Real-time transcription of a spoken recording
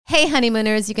Hey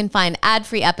honeymooners, you can find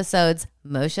ad-free episodes,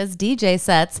 Moshe's DJ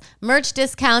sets, merch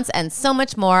discounts, and so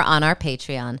much more on our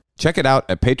Patreon. Check it out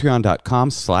at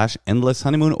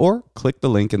patreon.com/endlesshoneymoon or click the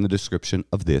link in the description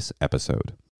of this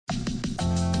episode.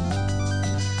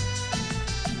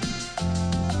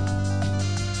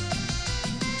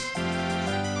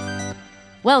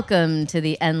 Welcome to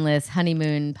the Endless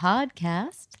Honeymoon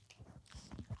Podcast.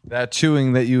 That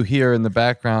chewing that you hear in the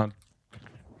background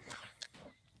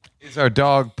is our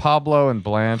dog Pablo and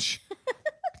Blanche,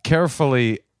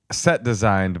 carefully set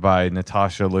designed by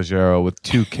Natasha Leggero with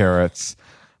 2 carrots.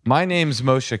 My name's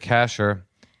Moshe Kasher,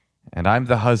 and I'm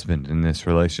the husband in this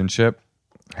relationship.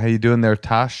 How you doing there,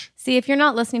 Tosh? See, if you're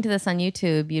not listening to this on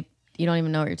YouTube, you don't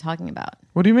even know what you're talking about.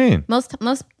 What do you mean? Most of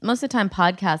the time,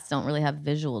 podcasts don't really have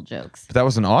visual jokes. But that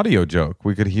was an audio joke.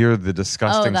 We could hear the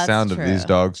disgusting sound true. of these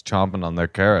dogs chomping on their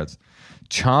carrots.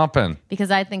 Chomping. Because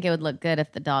I think it would look good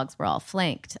if the dogs were all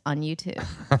flanked on YouTube.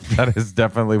 That is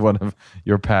definitely one of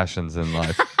your passions in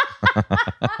life.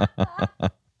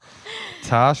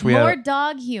 Tosh, More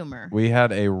dog humor. We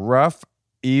had a rough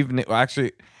evening.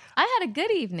 Actually, I had a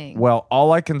good evening. well,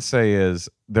 all I can say is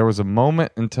there was a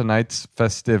moment in tonight's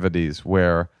festivities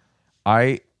where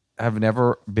I have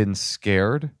never been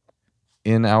scared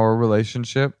in our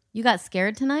relationship. You got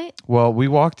scared tonight? Well, we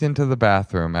walked into the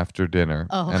bathroom after dinner,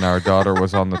 and our daughter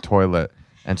was on the toilet,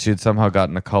 and she had somehow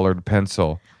gotten a colored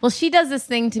pencil. Well, she does this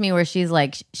thing to me where she's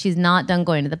like, she's not done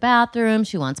going to the bathroom.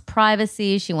 She wants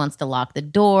privacy. She wants to lock the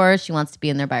door. She wants to be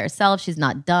in there by herself. She's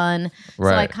not done.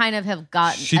 Right. So I kind of have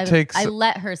gotten, I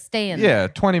let her stay in there. Yeah,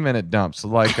 20-minute dumps.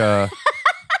 Like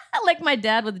like my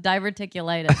dad with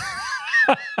diverticulitis.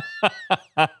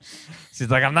 She's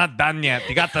like, I'm not done yet.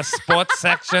 You got the sports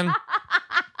section?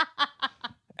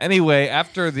 Anyway,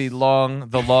 after the long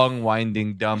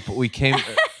winding dump, we came.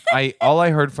 All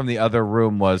I heard from the other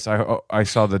room was I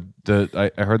saw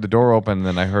I heard the door open, and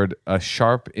then I heard a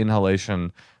sharp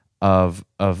inhalation of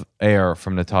air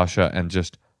from Natasha, and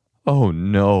just, oh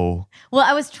no. Well,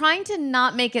 I was trying to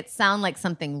not make it sound like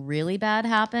something really bad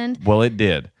happened. Well, it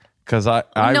did. Because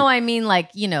I mean,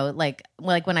 like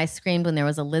when I screamed when there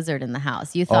was a lizard in the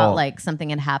house. You thought like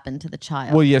something had happened to the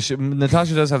child. Well, yes,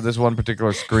 Natasha does have this one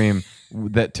particular scream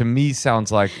that to me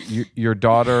sounds like your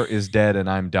daughter is dead and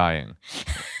I'm dying.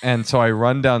 And so I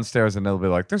run downstairs and they'll be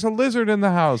like, "There's a lizard in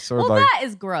the house." Or well, like, that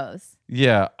is gross.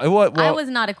 Yeah. Well, I was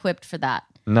not equipped for that.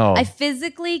 No. I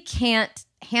physically can't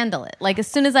handle it. Like as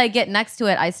soon as I get next to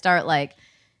it, I start like.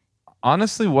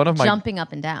 Honestly, one of my jumping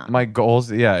up and down. My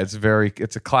goals, yeah, it's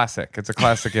a classic. It's a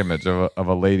classic image of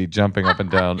a lady jumping up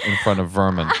and down in front of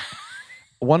vermin.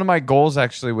 One of my goals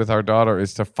actually with our daughter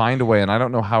is to find a way, and I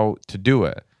don't know how to do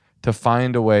it, to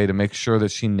find a way to make sure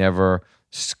that she never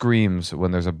screams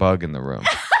when there's a bug in the room.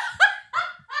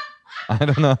 I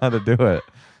don't know how to do it,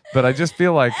 but I just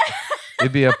feel like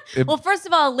it'd be well, first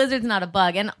of all, a lizard's not a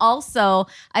bug. And also,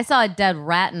 I saw a dead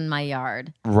rat in my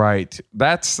yard. Right.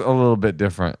 That's a little bit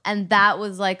different. And that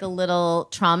was like a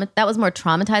little that was more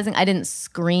traumatizing. I didn't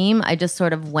scream. I just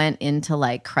sort of went into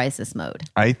like crisis mode.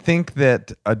 I think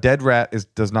that a dead rat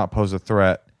does not pose a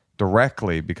threat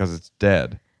directly because it's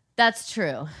dead. That's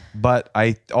true. But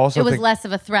I also think... It was less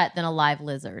of a threat than a live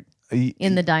lizard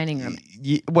in the dining room.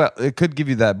 Well, it could give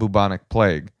you that bubonic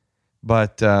plague.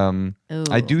 But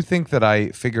I do think that I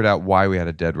figured out why we had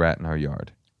a dead rat in our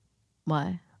yard.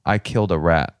 Why? I killed a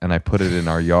rat and I put it in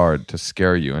our yard to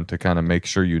scare you and to kind of make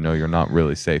sure you know you're not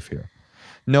really safe here.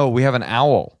 No, we have an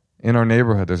owl in our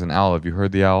neighborhood. There's an owl. Have you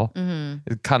heard the owl? Mm-hmm.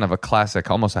 It's kind of a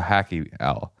classic, almost a hacky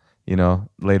owl,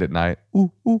 late at night.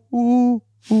 Ooh, ooh, ooh,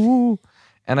 ooh.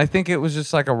 And I think it was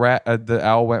just like a rat. The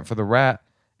owl went for the rat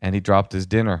and he dropped his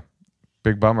dinner.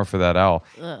 Big bummer for that owl.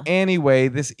 Ugh. Anyway,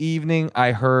 this evening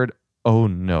I heard, "Oh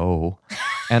no."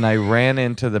 And I ran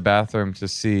into the bathroom to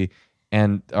see,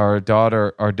 and our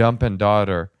dumping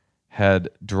daughter had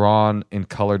drawn in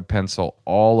colored pencil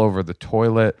all over the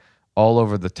toilet, all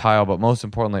over the tile, but most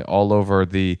importantly, all over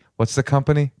what's the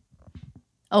company?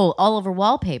 Oh, all over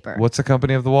wallpaper. What's the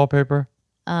company of the wallpaper?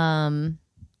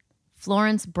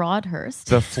 Florence Broadhurst.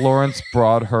 The Florence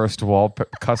Broadhurst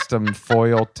custom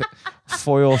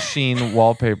foil sheen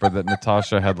wallpaper that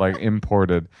Natasha had like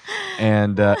imported,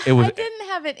 and it was. I didn't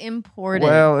have it imported.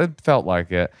 Well, it felt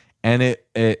like it, and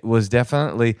it was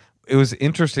definitely. It was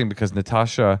interesting because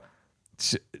Natasha,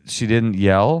 she didn't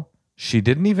yell. You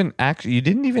didn't even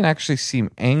actually seem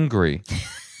angry.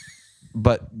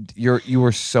 But you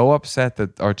were so upset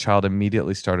that our child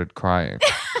immediately started crying.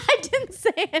 I didn't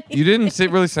say anything. You didn't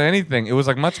really say anything. It was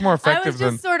like much more I effective was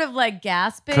than. just sort of like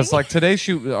gasping. Because like today,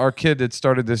 our kid had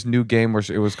started this new game where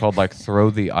it was called like throw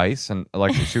the ice, and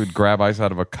like she would grab ice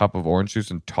out of a cup of orange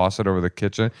juice and toss it over the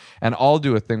kitchen, and I'll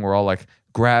do a thing where I'll like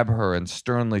grab her and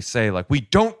sternly say like, "We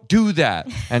don't do that,"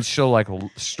 and she'll like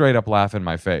straight up laugh in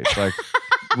my face, like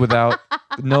without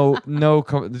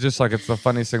just like it's the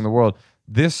funniest thing in the world.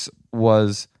 This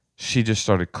was she just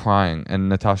started crying, and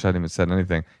Natasha hadn't even said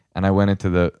anything, and I went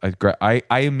into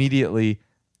I immediately.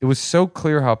 It was so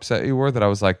clear how upset you were that I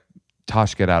was like,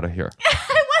 Tosh, get out of here.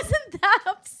 I wasn't that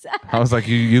upset. I was like,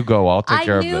 you go. I'll take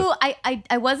care of this.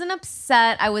 I wasn't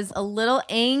upset. I was a little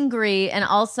angry. And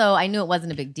also, I knew it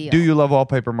wasn't a big deal. Do you love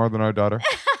wallpaper more than our daughter?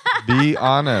 Be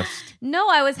honest. No,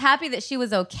 I was happy that she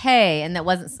was okay. And that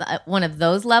wasn't one of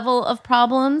those level of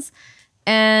problems.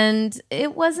 And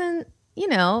it wasn't,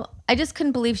 I just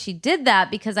couldn't believe she did that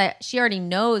because she already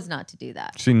knows not to do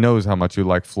that. She knows how much you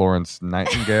like Florence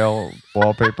Nightingale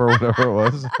wallpaper, whatever it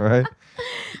was, right?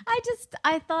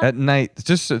 I thought at night,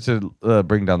 just to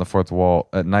bring down the fourth wall,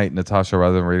 at night, Natasha,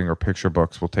 rather than reading her picture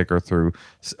books, will take her through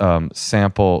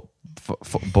sample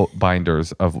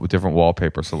binders of different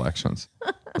wallpaper selections.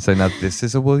 I'll say, now this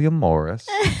is a William Morris,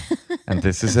 and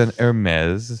this is an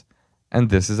Hermes, and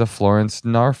this is a Florence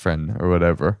Narfin, or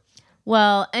whatever.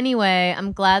 Well, anyway,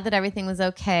 I'm glad that everything was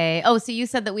okay. Oh, so you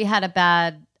said that we had a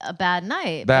bad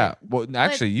night.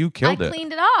 Actually, you killed it. I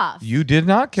cleaned it off. You did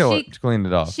not kill it. Cleaned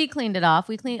it off. She cleaned it off.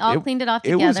 We cleaned it off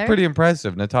together. It was pretty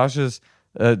impressive. Natasha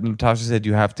said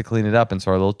you have to clean it up, and so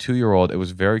our little 2-year-old, it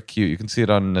was very cute. You can see it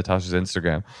on Natasha's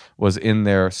Instagram. Was in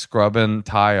there scrubbing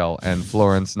tile and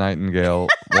Florence Nightingale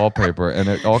wallpaper, and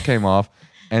it all came off.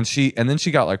 And then she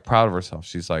got like proud of herself.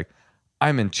 She's like,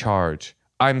 "I'm in charge.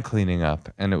 I'm cleaning up,"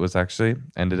 and it was actually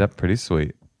ended up pretty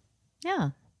sweet.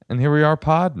 Yeah. And here we are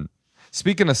podding.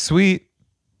 Speaking of sweet,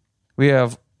 we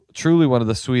have truly one of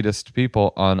the sweetest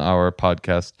people on our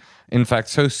podcast. In fact,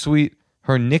 so sweet,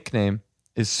 her nickname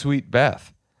is Sweet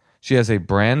Beth. She has a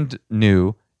brand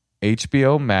new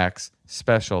HBO Max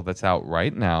special that's out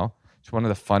right now. She's one of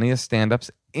the funniest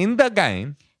stand-ups in the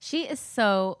game. She is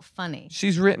so funny.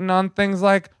 She's written on things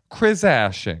like Chris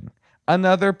Ashing,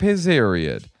 Another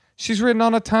Pizzeriad. She's written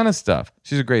on a ton of stuff.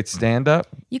 She's a great stand-up.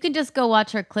 You can just go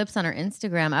watch her clips on her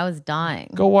Instagram. I was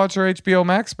dying. Go watch her HBO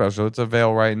Max special. It's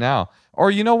available right now. Or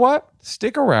you know what?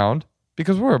 Stick around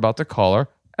because we're about to call her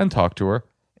and talk to her.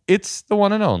 It's the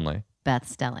one and only Beth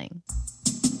Stelling.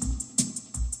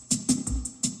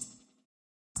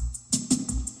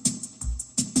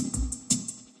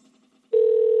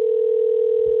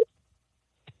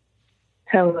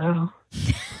 Hello.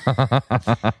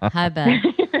 Hi, Beth.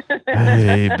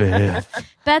 Hey, Beth.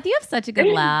 Beth, you have such a good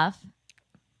laugh.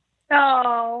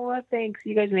 Oh, well, thanks.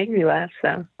 You guys make me laugh,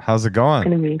 so How's it it's going?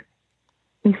 gonna be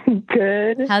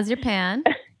good. How's your pan?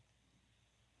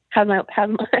 How's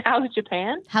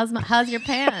Japan? How's your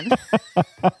pan?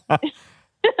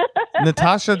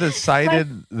 Natasha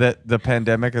decided that the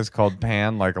pandemic is called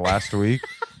pan like last week.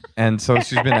 And so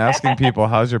she's been asking people,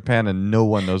 how's your pan? And no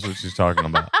one knows what she's talking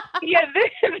about. Yeah, this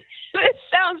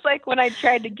sounds like when I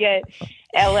tried to get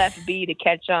LFB to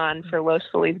catch on for Los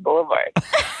Feliz Boulevard.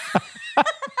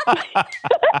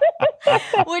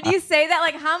 Would you say that?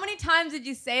 Like, how many times did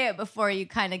you say it before you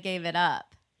kind of gave it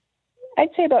up? I'd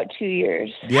say about 2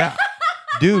 years. Yeah.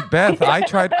 Dude, Beth,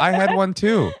 I had one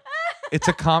too. It's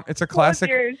a classic.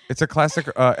 years. It's a classic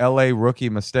LA rookie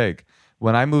mistake.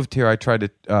 When I moved here, I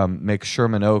tried to make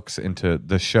Sherman Oaks into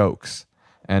the Shokes,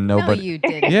 and nobody. No, you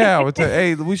didn't. Yeah,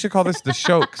 hey, we should call this the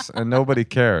Shokes, and nobody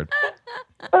cared.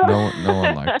 No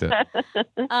one liked it.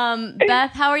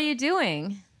 Beth, how are you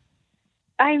doing?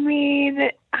 I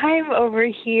mean, I'm over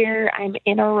here. I'm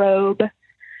in a robe.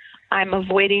 I'm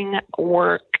avoiding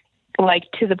work, like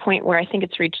to the point where I think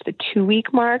it's reached the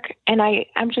 2-week mark. And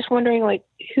I'm just wondering, like,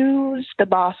 who's the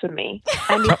boss of me?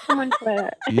 I need someone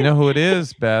to. You know who it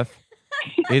is, Beth?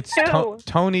 It's Who?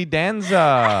 Tony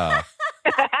Danza.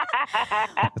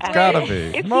 It's gotta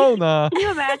be Mona. Can you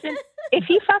imagine if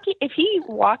he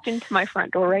walked into my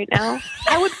front door right now?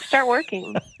 I would start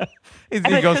working. He I'm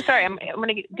like, goes. so sorry. I'm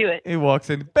gonna do it. He walks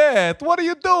in. Beth, what are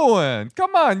you doing?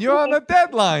 Come on, you're on a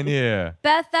deadline here.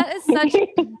 Beth, that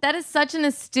is such an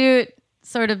astute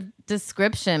sort of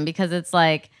description because it's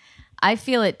like I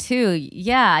feel it too.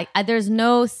 Yeah, there's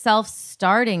no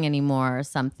self-starting anymore or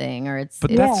something, or it's.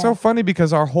 But that's so funny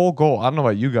because our whole goal. I don't know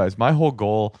about you guys. My whole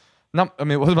goal.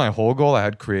 It wasn't my whole goal. I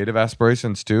had creative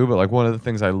aspirations too. But like one of the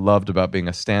things I loved about being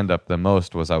a stand-up the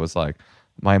most was I was like,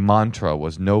 my mantra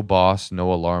was no boss,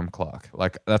 no alarm clock.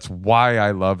 Like that's why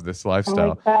I love this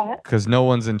lifestyle because no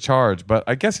one's in charge. But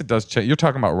I guess it does change. You're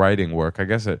talking about writing work. I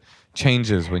guess it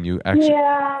changes when you actually.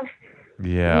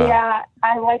 Yeah. Yeah,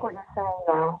 I like what you're saying,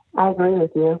 though. I agree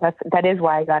with you. That is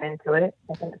why I got into it.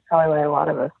 I think it's probably why a lot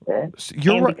of us did. So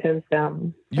Because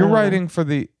you're writing for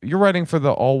the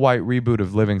all white reboot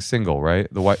of Living Single, right?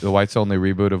 The whites only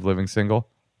reboot of Living Single.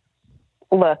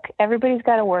 Look, everybody's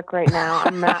got to work right now.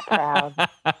 I'm not proud.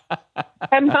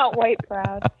 I'm not white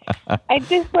proud. I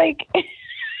just like.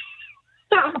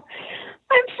 I'm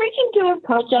freaking doing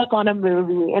punch up on a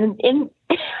movie, and it's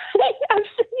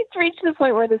reached the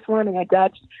point where this morning I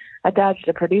dodged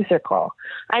a producer call.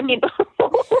 I mean,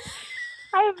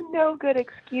 I have no good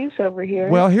excuse over here.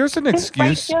 Well, here's an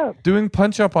excuse: doing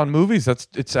punch up on movies.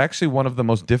 It's actually one of the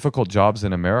most difficult jobs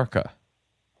in America.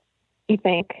 You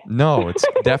think? No, it's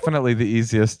definitely the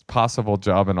easiest possible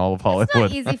job in all of Hollywood. It's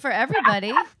not easy for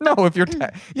everybody. No, if you're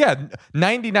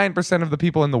 99% of the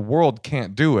people in the world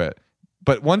can't do it.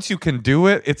 But once you can do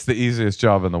it, it's the easiest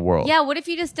job in the world. Yeah, what if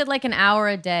you just did like an hour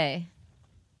a day?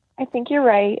 I think you're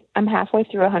right. I'm halfway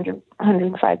through a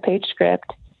 105-page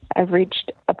script. I've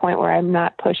reached a point where I'm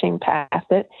not pushing past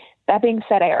it. That being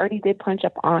said, I already did punch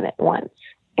up on it once,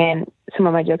 and some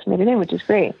of my jokes made it in, which is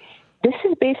great. This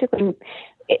is basically...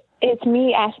 It's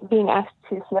me being asked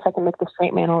to see if I can make the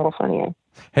straight man a little funnier.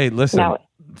 Hey, listen. Now,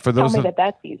 for those tell me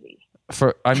that's easy.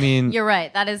 You're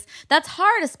right. That's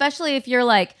hard, especially if you're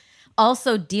like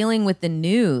also dealing with the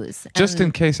news. Just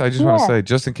in case, I just want to say,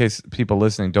 just in case people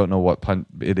listening don't know what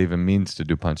it even means to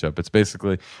do punch up. It's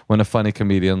basically when a funny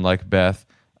comedian like Beth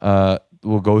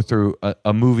will go through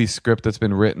a movie script that's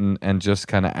been written and just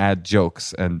kind of add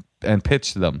jokes and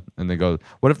pitch them, and they go,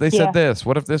 what if they said this?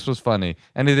 What if this was funny?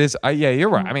 And it is, you're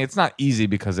right. I mean, it's not easy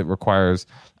because it requires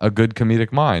a good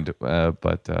comedic mind,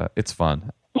 but it's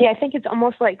fun. Yeah, I think it's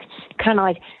almost like, kind of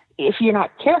like, if you're not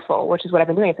careful, which is what I've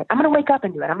been doing, it's like, I'm going to wake up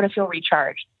and do it. I'm going to feel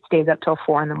recharged. Stays up till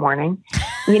 4 a.m.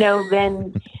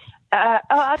 Then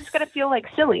I'm just going to feel like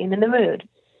silly and in the mood.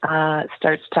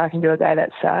 Starts talking to a guy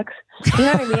that sucks. You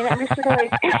know what I mean? I'm just sort of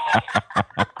like,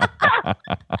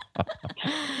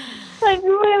 like,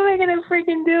 when am I going to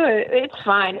freaking do it? It's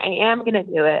fine. I am going to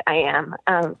do it. I am.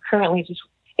 Currently just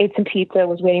ate some pizza,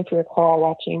 was waiting for your call,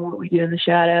 watching What We Do in the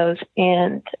Shadows.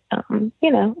 And,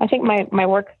 I think my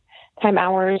work time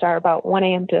hours are about 1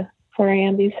 a.m. to 4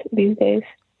 a.m. these days.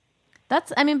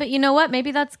 But you know what?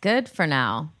 Maybe that's good for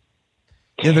now.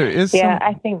 Yeah, there is.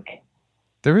 I think.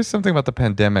 There is something about the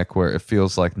pandemic where it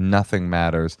feels like nothing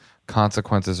matters.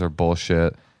 Consequences are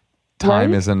bullshit.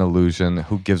 Time is an illusion.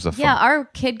 Who gives a fuck? Yeah, our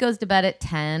kid goes to bed at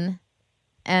 10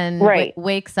 and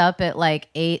wakes up at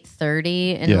like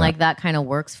 8:30, and like that kind of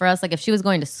works for us. Like if she was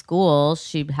going to school,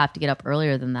 she'd have to get up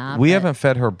earlier than that. We haven't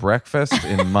fed her breakfast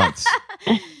in months.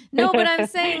 No, but I'm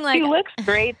saying like... She looks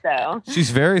great though. She's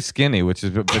very skinny,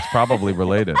 it's probably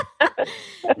related.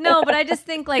 No, but I just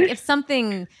think like if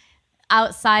something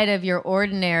outside of your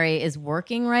ordinary is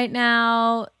working right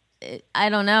now, I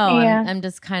don't know. Yeah. I'm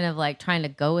just kind of like trying to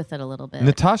go with it a little bit.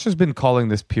 Natasha's been calling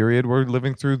this period we're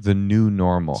living through the new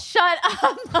normal. Shut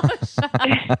up,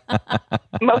 Moshe.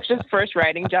 Moshe's first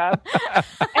writing job. I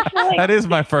feel like, That is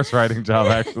my first writing job,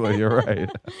 actually. You're right.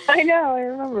 I know, I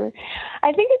remember.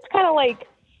 I think it's kind of like,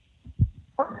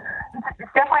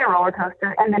 it's definitely a roller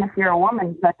coaster. And then if you're a woman,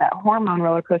 you've got that hormone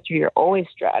roller coaster you're always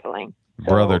straddling.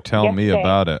 Brother, tell me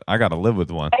about it. I got to live with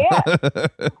one. Yeah,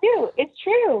 it's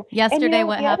true. Yesterday,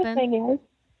 what the happened? Other thing is,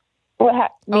 what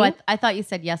happened? Oh, I thought you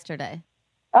said yesterday.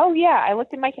 Oh yeah, I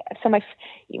looked at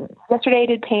yesterday I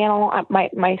did panel.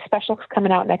 My special's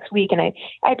coming out next week, and I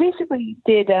basically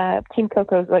did Team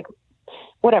Coco's like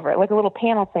a little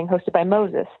panel thing hosted by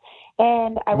Moses.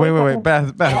 And I wait,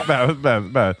 Beth.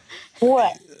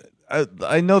 What?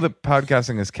 I know that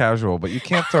podcasting is casual, but you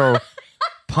can't throw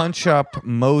punch up,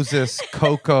 Moses,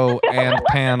 Coco, and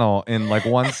panel in like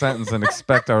one sentence and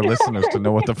expect our listeners to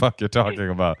know what the fuck you're talking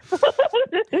about.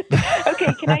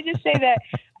 Okay, can I just say that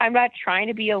I'm not trying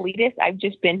to be elitist. I've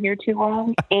just been here too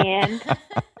long, and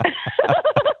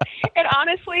and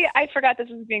honestly, I forgot this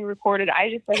was being recorded. I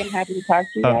just like I'm happy to talk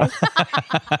to you guys.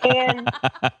 And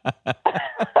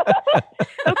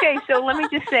okay, so let me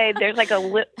just say, there's like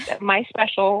my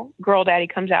special Girl Daddy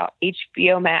comes out on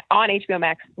HBO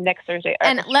Max next Thursday.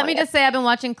 And let me just say, I've been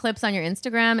watching clips on your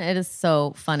Instagram. It is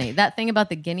so funny. That thing about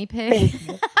the guinea pig.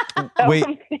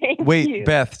 Wait,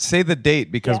 Beth, say the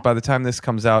date, because by the time this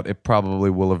comes out, it probably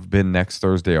will have been next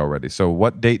Thursday already. So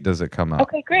what date does it come out?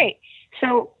 Okay, great.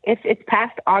 So it's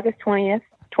past August 20th,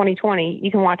 2020.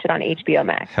 You can watch it on HBO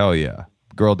Max. Hell yeah.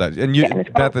 Girl Daddy. And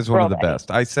Beth is one of the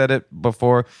best. I said it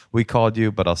before we called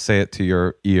you, but I'll say it to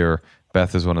your ear.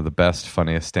 Beth is one of the best,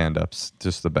 funniest stand-ups.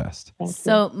 Just the best.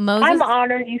 So Moses, I'm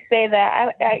honored you say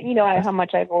that. You know how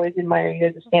much I've always admired you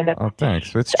as a stand-up. Oh,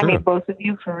 thanks. It's I true. mean, both of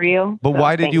you, for real. But So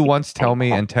why did thank you once tell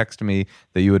me and text me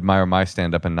that you admire my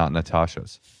stand-up and not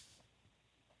Natasha's?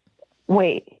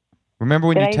 Wait. Remember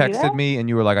when Did you I do texted that? me and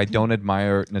you were like, I don't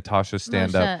admire Natasha's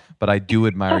stand-up, Moshe. but I do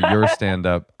admire your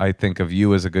stand-up. I think of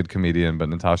you as a good comedian, but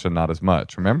Natasha not as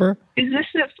much. Remember? Is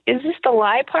this the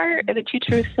lie part? Are the two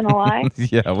truths and a lie?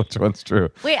 Yeah, which one's true?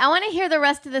 wait, I want to hear the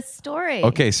rest of the story.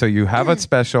 Okay, so you have a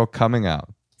special coming out.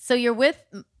 So you're with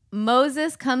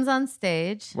Moses, comes on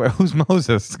stage. Well, who's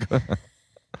Moses?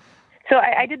 So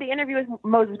I did the interview with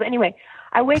Moses, but anyway,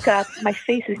 I wake up, my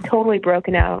face is totally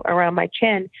broken out around my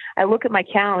chin. I look at my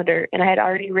calendar, and I had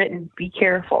already written, be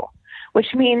careful, which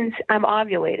means I'm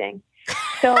ovulating.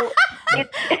 So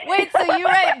Wait, so you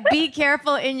write "be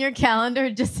careful" in your calendar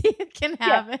just so you can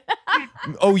have it?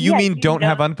 Oh, you Yeah, mean you don't know.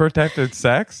 have unprotected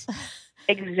sex?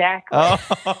 Exactly. Oh.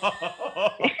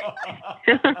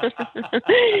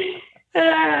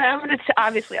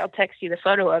 Obviously, I'll text you the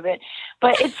photo of it,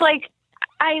 but it's like,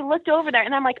 I looked over there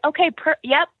and I'm like, okay,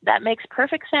 yep, that makes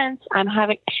perfect sense. I'm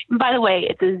having, and by the way,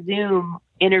 it's a Zoom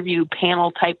interview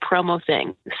panel type promo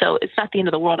thing. So it's not the end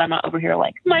of the world. I'm not over here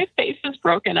like, my face is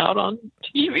broken out on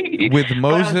TV. With But I was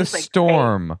Moses just like,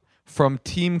 Storm from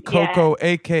Team Coco,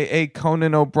 a.k.a.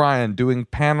 Conan O'Brien, doing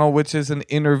panel, which is an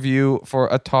interview for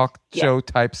a talk show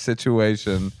type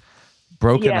situation.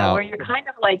 Broken out. Where you're kind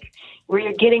of like, where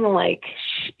you're getting like,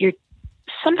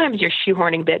 sometimes you're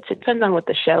shoehorning bits. It depends on what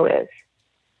the show is.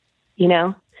 You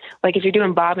know, like if you're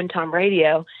doing Bob and Tom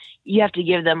radio, you have to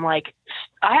give them like,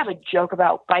 I have a joke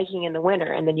about biking in the winter.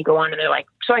 And then you go on and they're like,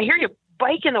 so I hear you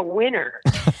bike in the winter.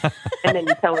 And then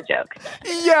you tell a joke.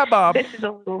 Yeah, Bob. This is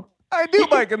a little. I do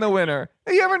bike in the winter.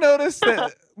 Have you ever noticed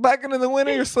that biking in the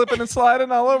winter, you're slipping and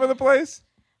sliding all over the place?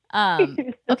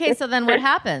 Okay, so then what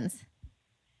happens?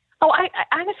 Oh, I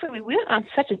honestly, we went on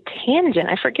such a tangent.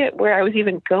 I forget where I was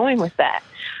even going with that.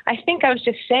 I think I was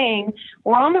just saying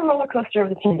we're on the roller coaster of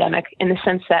the pandemic in the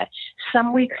sense that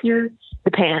some weeks you're the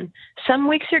pan, some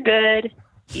weeks you're good,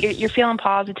 you're feeling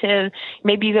positive.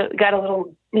 Maybe you got a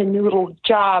new little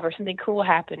job or something cool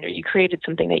happened, or you created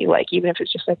something that you like, even if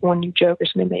it's just like one new joke or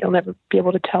something that you'll never be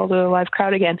able to tell to a live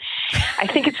crowd again. I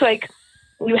think it's like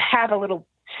you have a little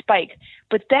spike,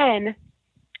 but then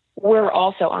we're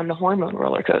also on the hormone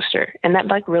roller coaster, and that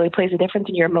like really plays a difference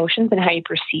in your emotions and how you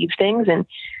perceive things. And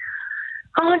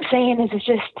all I'm saying is it's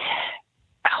just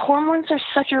hormones are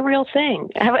such a real thing.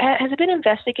 Has it been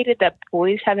investigated that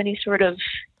boys have any sort of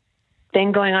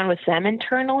thing going on with them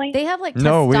internally? They have like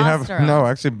No,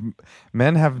 testosterone. actually,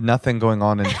 men have nothing going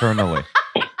on internally.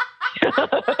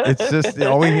 It's just,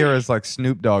 all we hear is like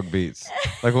Snoop Dogg beats.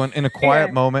 Like when in a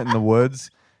quiet moment in the woods,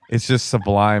 it's just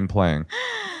Sublime playing.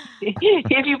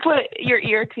 If you put your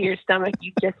ear to your stomach,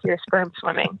 you just hear sperm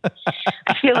swimming.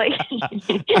 I feel like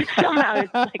somehow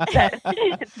it's like that.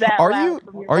 It's that loud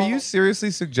from your Are balls. you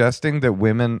seriously suggesting that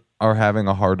women are having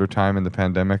a harder time in the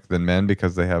pandemic than men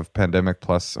because they have pandemic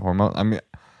plus hormone? I mean,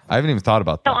 I haven't even thought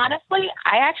about that. No, honestly,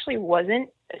 I actually wasn't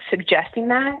suggesting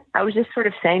that. I was just sort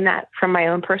of saying that from my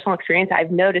own personal experience. I've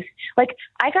noticed, like,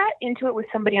 I got into it with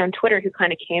somebody on Twitter who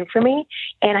kind of came for me,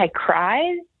 and I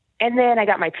cried. And then I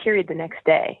got my period the next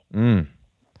day. Mm.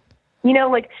 You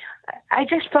know, like, I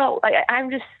just felt like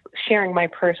I'm just sharing my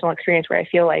personal experience where I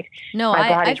feel like No, my I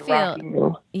body's feel, rocking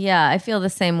me. yeah, I feel the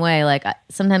same way. Like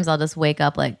sometimes I'll just wake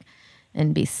up like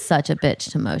and be such a bitch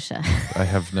to Moshe. I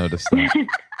have noticed that.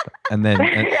 And then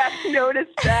I've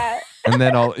noticed that. and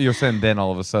then you're saying then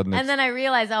all of a sudden And then I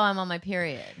realize, oh, I'm on my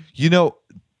period. you know,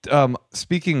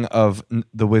 speaking of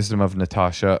the wisdom of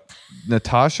Natasha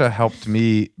helped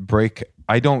me break.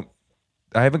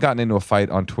 I haven't gotten into a fight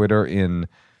on Twitter in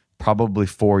probably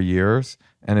 4 years,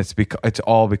 and it's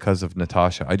all because of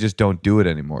Natasha. I just don't do it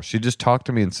anymore. She just talked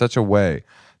to me in such a way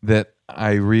that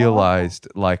I realized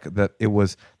like that it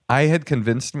was. I had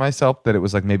convinced myself that it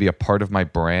was like maybe a part of my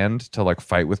brand to like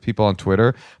fight with people on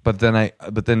Twitter, but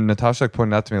then Natasha like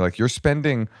pointed out to me like, you're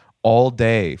spending all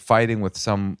day fighting with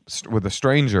a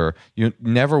stranger, you're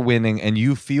never winning, and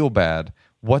you feel bad.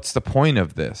 What's the point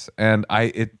of this? And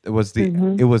it was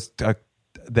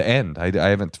the end. I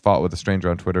haven't fought with a stranger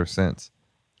on Twitter since.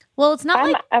 Well, it's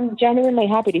not like I'm genuinely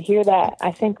happy to hear that.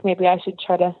 I think maybe I should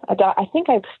try to adopt. I think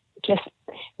I've just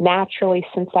naturally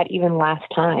sensed that even last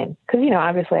time. Because,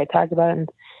 obviously I talked about it and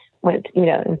went,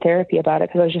 in therapy about it.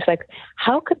 Because I was just like,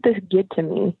 how could this get to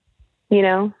me?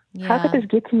 How could this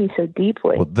get to me so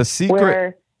deeply? Well, the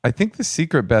secret, I think the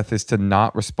secret, Beth, is to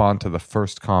not respond to the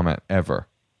first comment ever.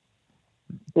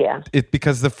 Yeah.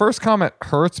 Because the first comment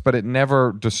hurts, but it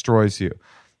never destroys you.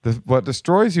 What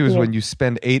destroys you is when you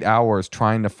spend 8 hours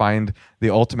trying to find the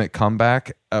ultimate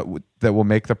comeback that will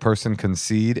make the person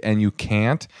concede, and you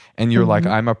can't. And you're like,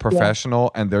 I'm a professional,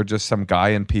 and they're just some guy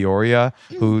in Peoria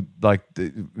who like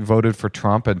voted for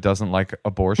Trump and doesn't like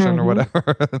abortion or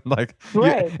whatever. Like,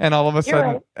 and all of a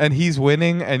sudden, and he's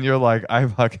winning, and you're like, I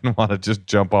fucking want to just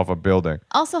jump off a building.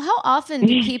 Also, how often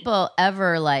do people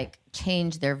ever like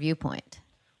change their viewpoint?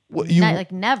 Well,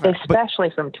 never. Especially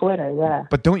from Twitter, yeah.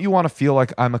 But don't you want to feel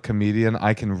like I'm a comedian?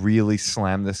 I can really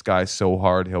slam this guy so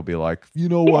hard, he'll be like, you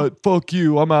know what? Fuck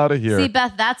you. I'm out of here. See,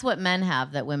 Beth, that's what men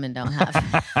have that women don't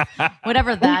have.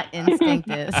 Whatever that instinct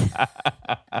is.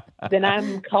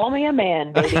 Then call me a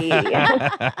man, baby.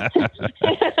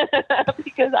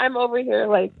 Because I'm over here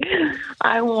like,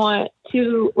 I want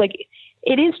to, like,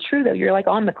 it is true, though. You're like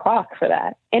on the clock for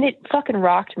that. And it fucking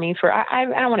rocked me for, I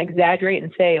don't want to exaggerate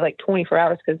and say like 24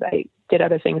 hours because I did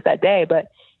other things that day, but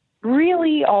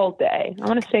really all day. I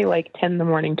want to say like 10 in the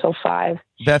morning till 5.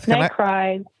 Beth, I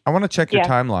cried. I want to check your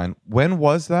timeline. When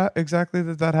was that exactly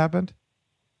that happened?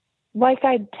 Like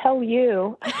I'd tell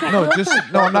you. No,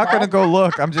 I'm not going to go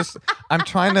look. I'm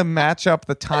trying to match up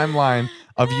the timeline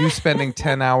of you spending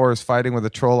 10 hours fighting with a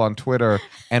troll on Twitter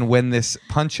and when this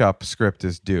punch-up script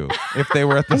is due, if they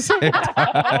were at the same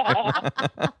time.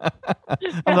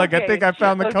 I'm like, I think I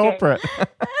found the culprit.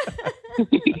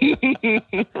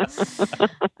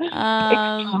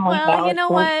 Well, you know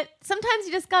what? Sometimes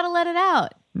you just got to let it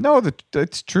out. No,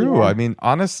 it's true. Yeah. I mean,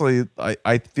 honestly,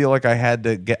 I feel like I had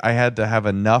to have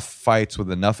enough fights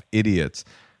with enough idiots.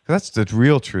 That's the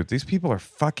real truth. These people are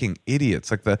fucking idiots.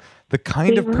 Like the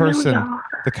kind of person,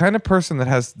 the kind of person that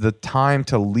has the time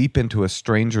to leap into a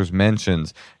stranger's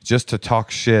mentions just to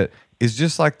talk shit is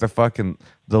just like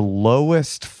the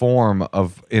lowest form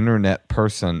of internet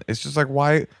person. It's just like,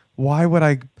 why would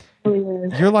I?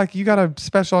 You're like, you got a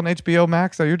special on HBO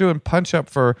Max that you're doing punch up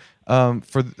for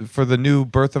the new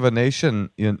Birth of a Nation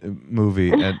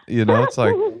movie, and it's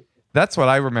like that's what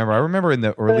I remember. I remember in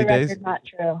the early days. Not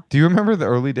true. Do you remember the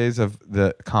early days of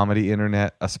the comedy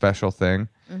internet? A special thing.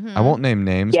 I won't name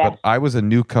names, but I was a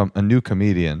new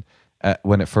comedian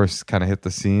when it first kind of hit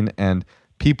the scene, and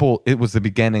people. It was the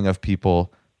beginning of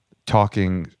people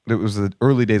talking. It was the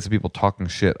early days of people talking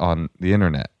shit on the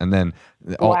internet, and then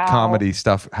all comedy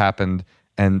stuff happened,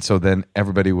 and so then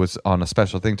everybody was on a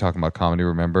special thing talking about comedy.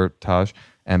 Remember, Taj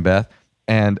and Beth,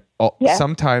 and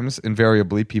sometimes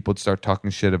invariably people would start talking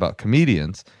shit about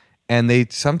comedians, and they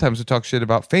sometimes would talk shit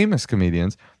about famous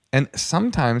comedians, and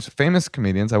sometimes famous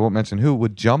comedians, I won't mention who,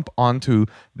 would jump onto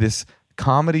this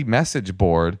comedy message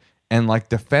board and like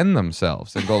defend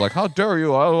themselves and go like, how dare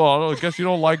you? I guess you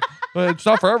don't like, it's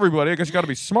not for everybody. I guess you got to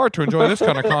be smart to enjoy this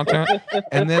kind of content.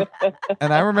 And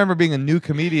I remember being a new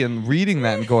comedian reading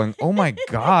that and going, oh my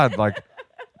God, like,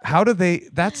 how do they,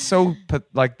 that's so,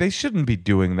 like, they shouldn't be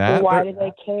doing that. Why do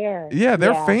they care? Yeah,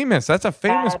 they're famous. That's a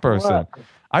famous person. Look.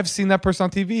 I've seen that person on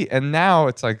TV. And now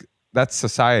it's like, that's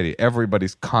society.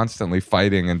 Everybody's constantly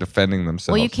fighting and defending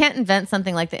themselves. Well, you can't invent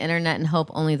something like the internet and hope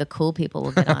only the cool people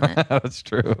will get on it. That's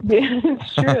true. Yeah,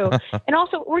 it's true. And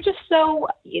also, we're just so,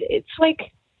 it's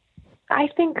like, I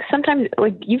think sometimes,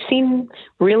 like, you've seen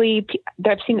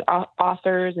I've seen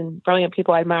authors and brilliant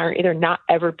people I admire either not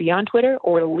ever be on Twitter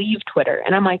or leave Twitter.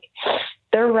 And I'm like,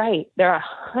 they're right. They're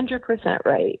 100%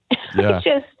 right. Yeah.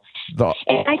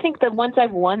 And I think the ones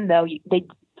I've won, though, they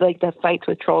like the fights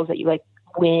with trolls that you like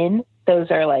win. Those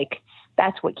are like,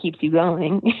 that's what keeps you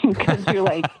going because you're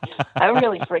like, I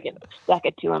really friggin' stuck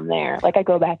it to them there. Like I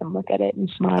go back and look at it and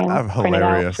smile. I'm print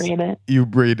hilarious. It out, frame it. You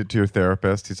read it to your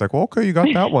therapist. He's like, well, okay, you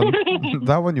got that one.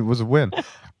 That one was a win.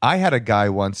 I had a guy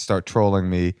once start trolling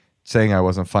me saying I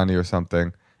wasn't funny or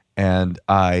something. And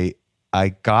I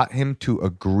got him to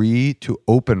agree to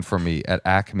open for me at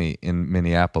Acme in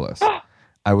Minneapolis.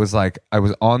 I was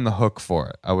on the hook for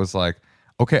it. I was like,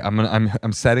 okay,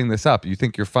 I'm setting this up. You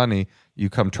think you're funny? You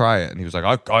come try it. And he was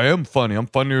like, I am funny. I'm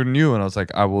funnier than you. And I was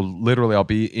like, I'll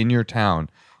be in your town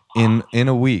in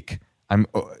a week.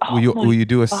 Will you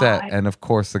do a set? And of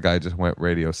course, the guy just went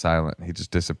radio silent. He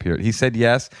just disappeared. He said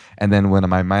yes, and then when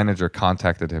my manager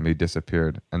contacted him, he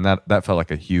disappeared. And that felt like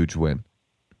a huge win.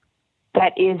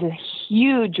 That is a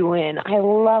huge win. I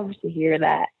love to hear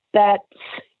that. That's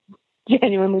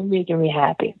genuinely making me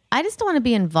happy. I just don't want to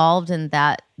be involved in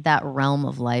that realm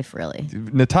of life, really.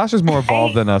 Natasha's more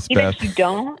involved than us, Beth. I see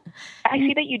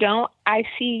that you don't. I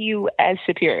see you as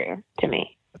superior to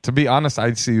me. To be honest,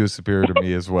 I see you as superior to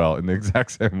me as well in the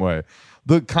exact same way.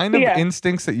 The kind of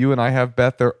instincts that you and I have,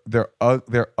 Beth,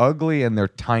 they're ugly and they're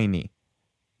tiny.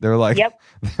 They're like,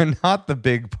 they're not the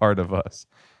big part of us.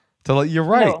 So you're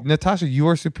right. No. Natasha, you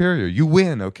are superior. You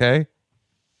win, okay?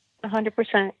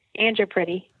 100%. And you're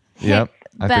pretty. Yep,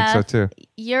 I think so Beth, too.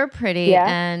 You're pretty, Yeah?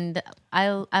 and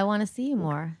I want to see you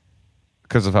more.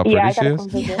 Because of how Yeah, pretty I she gotta is? come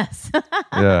visit. Yes.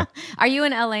 Yeah. Are you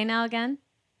in LA now again?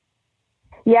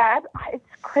 Yeah, it's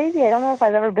crazy. I don't know if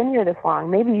I've ever been here this long.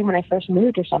 Maybe when I first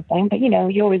moved or something. But, you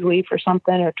always leave for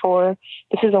something or tour.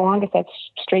 This is the longest I've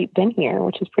straight been here,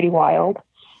 which is pretty wild.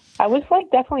 I was,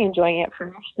 definitely enjoying it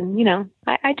first. And,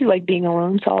 I do like being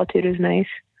alone. Solitude is nice.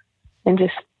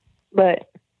 But,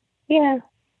 yeah,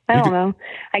 I don't know.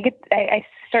 I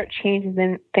start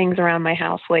changing things around my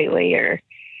house lately, or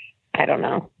I don't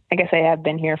know. I guess I have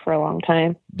been here for a long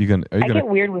time. I get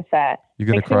weird with that. You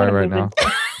gonna Makes me cry wanna right move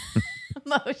now?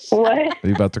 Emotional. What? Are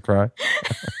you about to cry?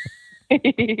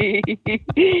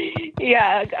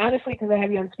 Yeah, honestly, because I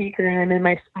have you on speaker and I'm in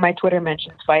my Twitter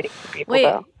mentions fighting for people. Wait,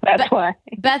 though. That's why.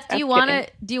 Beth, do I'm you want kidding.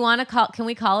 to? Do you want to call? Can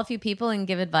we call a few people and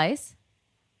give advice?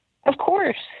 Of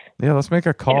course. Yeah, let's make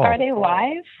a call. Are they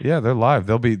live? Yeah, they're live.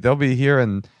 They'll be here,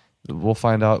 and we'll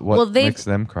find out what makes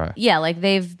them cry. Yeah,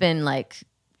 they've been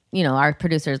our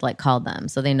producers called them,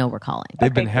 so they know we're calling.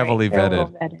 They've been heavily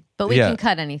vetted. But we can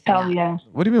cut anything Hell out. yeah.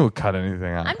 What do you mean we'll cut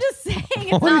anything out? I'm just saying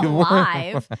it's What are not you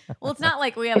worried live. Well, it's not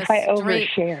like we have If I a straight.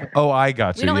 overshare. Oh, I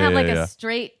got you. We don't yeah, have yeah, a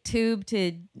straight tube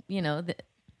to you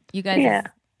guys. Yeah.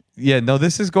 Yeah, no,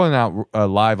 this is going out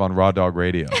live on Raw Dog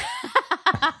Radio.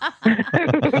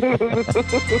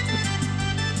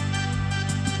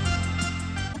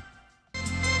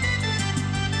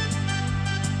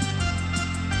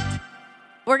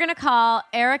 We're gonna call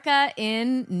Erica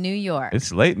in New York.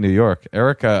 It's late in New York.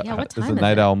 Erica Yeah, what is a time is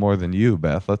night it? owl more than you,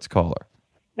 Beth. Let's call her.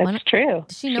 That's true.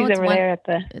 Does she know She's it's over one- there at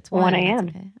It's 1 That's a.m.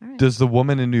 Okay. All right. Does the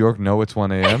woman in New York know it's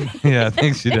 1 a.m.? Yeah, I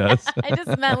think she does. I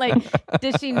just meant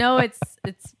does she know it's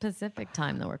Pacific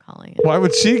time that we're calling it? Why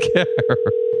would she care?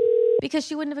 Because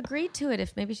she wouldn't have agreed to it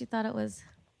if maybe she thought it was.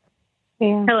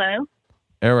 Yeah. Hello?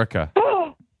 Erica,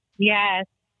 Yes.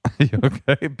 are you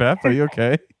okay? Beth, are you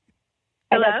okay?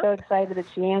 I got Hello? so excited that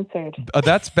she answered.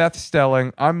 That's Beth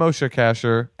Stelling. I'm Moshe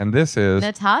Kasher, and this is...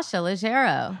 Natasha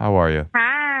Leggero. How are you?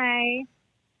 Hi.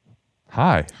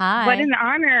 Hi. Hi. What an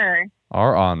honor.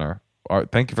 Our honor.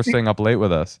 Thank you for staying up late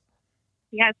with us.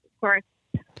 Yes, of course.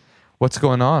 What's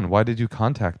going on? Why did you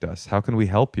contact us? How can we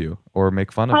help you or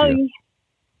make fun of you?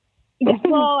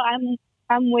 Well,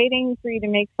 I'm waiting for you to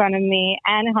make fun of me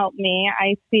and help me.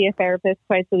 I see a therapist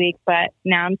twice a week, but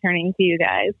now I'm turning to you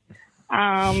guys.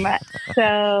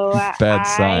 So Bad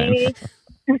sign.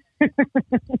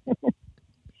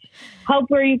 Help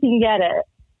where you can get it.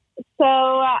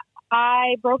 So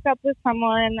I broke up with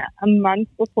someone a month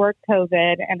before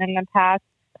COVID, and in the past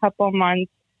couple months,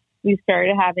 we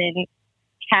started having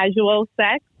casual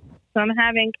sex. So I'm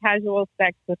having casual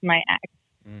sex with my ex.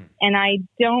 And I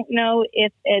don't know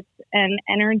if it's an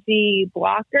energy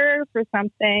blocker for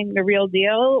something, the real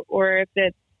deal, or if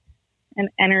it's an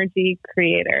energy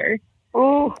creator.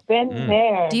 Ooh, been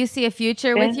there. Do you see a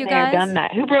future Been with you there, guys? done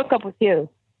that. Who broke up with you?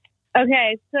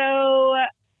 Okay, so,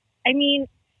 I mean,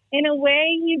 in a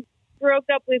way, he broke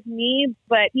up with me,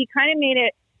 but he kind of made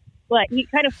it, he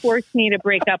kind of forced me to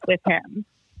break up with him,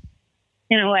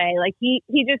 in a way. He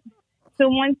just, so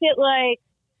once it,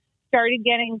 started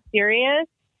getting serious,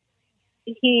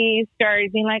 he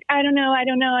started being like, I don't know, I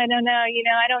don't know. I don't know.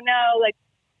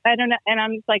 And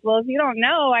I'm just like, well, if you don't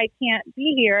know, I can't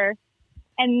be here.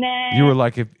 And then You were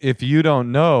like, if you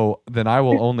don't know, then I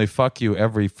will only fuck you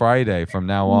every Friday from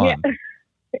now on. Yeah,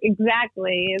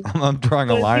 exactly. I'm drawing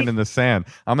a line in the sand.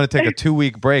 I'm going to take a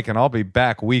 2-week break and I'll be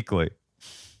back weekly.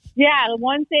 Yeah,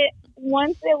 once it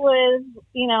was,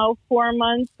 4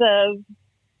 months of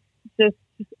just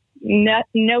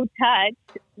no touch,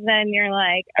 then you're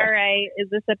like, all right,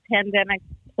 is this a pandemic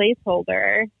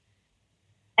placeholder?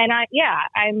 And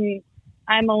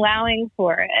I'm allowing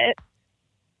for it.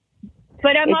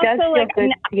 But I'm It also does feel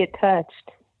good to get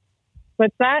touched.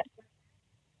 What's that?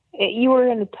 You were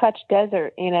in a touch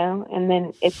desert, and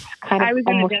then it's kind I was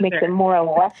of in a almost makes desert. it more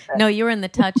electric. No, you were in the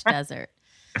touch desert.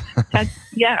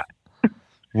 Yeah.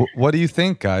 What do you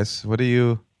think, guys? What do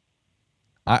you...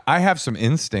 I have some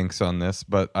instincts on this,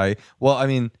 but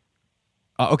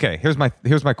okay, here's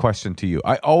my question to you.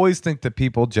 I always think that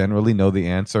people generally know the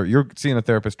answer. You're seeing a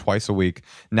therapist twice a week.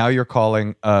 Now you're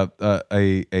calling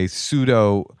a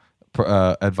pseudo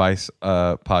advice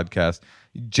podcast.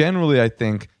 Generally, I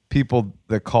think people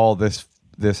that call this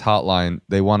hotline,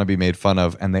 they want to be made fun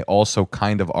of, and they also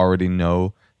kind of already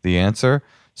know the answer.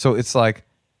 So it's like,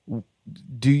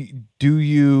 do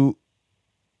you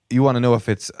want to know if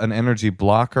it's an energy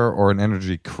blocker or an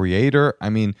energy creator? I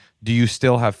mean, do you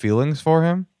still have feelings for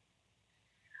him?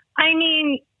 I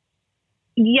mean,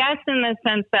 yes, in the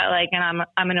sense that and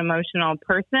I'm an emotional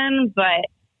person, but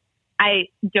I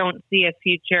don't see a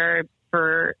future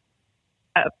for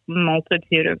a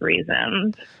multitude of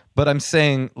reasons. But I'm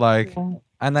saying, like,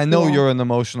 and I know you're an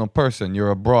emotional person. You're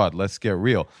abroad. Let's get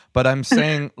real. But I'm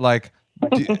saying, like,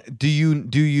 do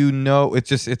you know?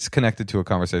 It's connected to a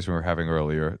conversation we were having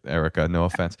earlier, Erica. No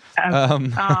offense. I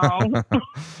want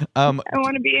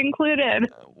to be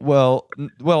included. Well,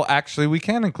 actually, we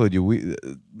can include you.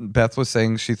 Beth was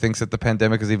saying she thinks that the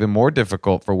pandemic is even more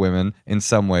difficult for women in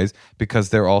some ways because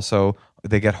they can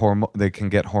get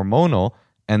hormonal.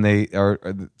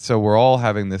 And so we're all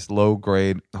having this low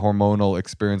grade hormonal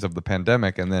experience of the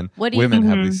pandemic, and then women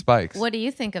have these spikes. What do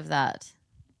you think of that?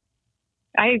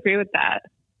 I agree with that.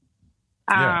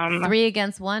 Yeah. 3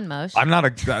 against 1,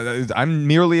 Moshe. I'm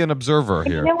merely an observer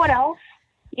here. You know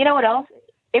what else?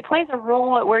 It plays a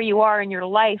role at where you are in your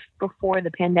life before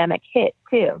the pandemic hit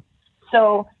too.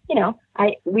 So, you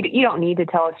don't need to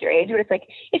tell us your age, but it's like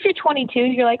if you're 22,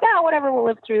 you're like, oh, whatever, we'll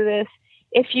live through this.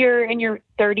 If you're in your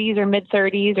 30s or mid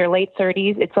 30s or late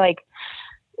 30s, it's like,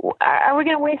 are we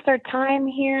going to waste our time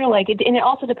here? Like, and it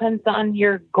also depends on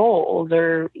your goals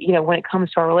or, when it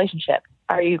comes to our relationship.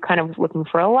 Are you kind of looking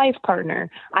for a life partner?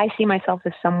 I see myself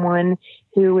as someone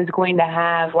who is going to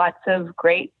have lots of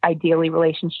great, ideally,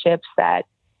 relationships that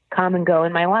come and go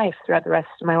in my life throughout the rest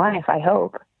of my life, I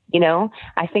hope.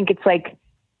 I think it's like,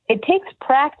 it takes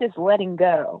practice letting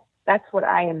go. That's what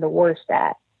I am the worst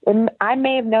at. And I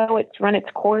may have known it's run its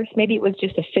course. Maybe it was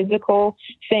just a physical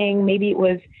thing. Maybe it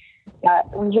was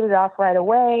we hit it off right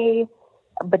away,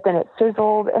 but then it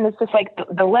fizzled. And it's just like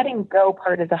the letting go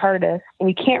part is the hardest. And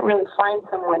you can't really find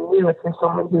someone new if there's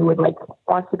someone who would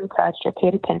wants to be touched or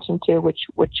paid attention to, which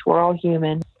we're all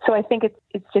human. So I think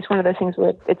it's just one of those things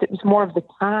where it's more of the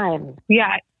time.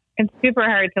 Yeah, it's super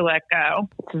hard to let go.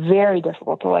 It's very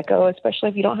difficult to let go, especially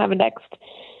if you don't have a next.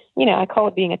 I call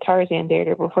it being a Tarzan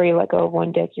dater. Before you let go of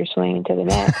one dick, you're swinging to the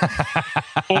next.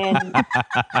 And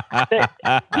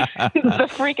the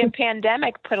freaking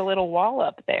pandemic put a little wall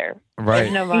up there.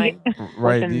 Right.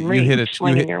 Right. You hit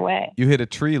a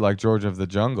tree like George of the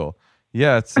Jungle.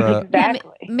 Yeah, it's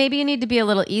exactly. Maybe you need to be a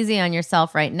little easy on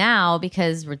yourself right now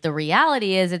because the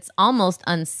reality is it's almost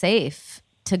unsafe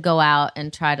to go out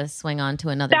and try to swing onto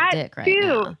another dick right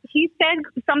now. He said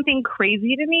something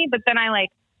crazy to me, but then I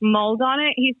mulled on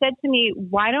it. He said to me,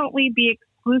 why don't we be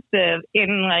exclusive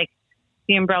in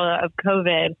the umbrella of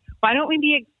COVID? Why don't we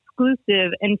be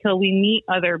exclusive until we meet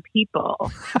other people?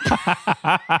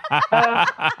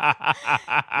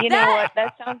 You know what?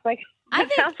 That sounds like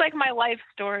sounds like my life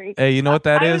story. Hey, you know what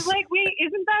that is? I was like, wait,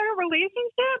 isn't that a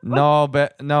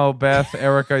relationship? No, Beth,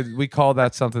 Erica, we call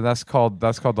that something. That's called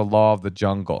the law of the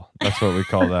jungle. That's what we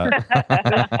call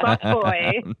that.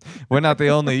 Boy. You're not the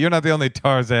only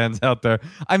Tarzans out there.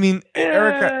 I mean,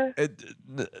 Erica,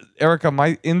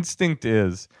 my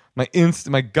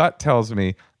gut tells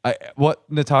me what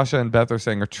Natasha and Beth are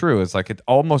saying are true. Is it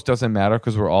almost doesn't matter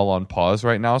because we're all on pause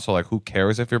right now. So who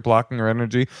cares if you're blocking your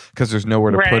energy because there's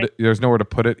nowhere to put it. There's nowhere to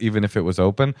put it even if it was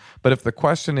open. But if the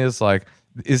question is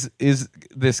is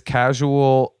this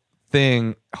casual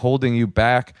thing holding you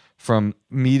back from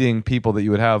meeting people that you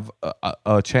would have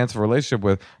a chance of a relationship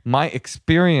with? My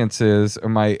experience is, or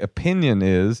my opinion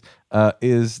is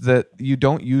that you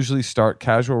don't usually start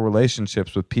casual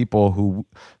relationships with people who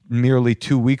merely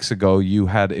 2 weeks ago you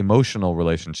had emotional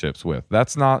relationships with.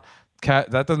 That's not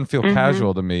that doesn't feel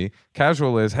casual to me.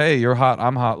 Casual is, hey, you're hot,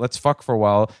 I'm hot, let's fuck for a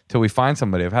while till we find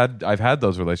somebody. I've had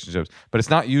those relationships, but it's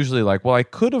not usually well, I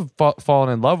could have fallen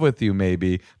in love with you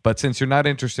maybe, but since you're not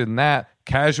interested in that,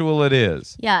 casual it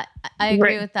is. Yeah, I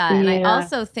agree with that. And I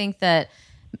also think that,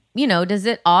 does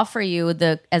it offer you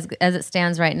as it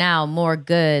stands right now more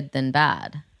good than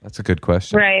bad? That's a good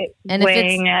question. Right. And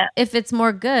if it's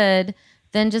more good,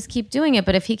 then just keep doing it.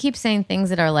 But if he keeps saying things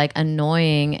that are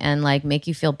annoying and make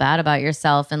you feel bad about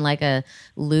yourself and like a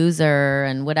loser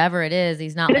and whatever it is,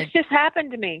 he's not. This just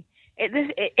happened to me. And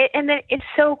then it's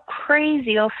so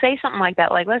crazy. He'll say something like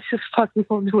that, let's just fuck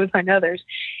people and do it on others.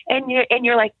 And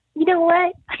you're like, you know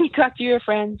what? You talk to your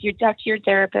friends, you talk to your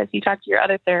therapist, you talk to your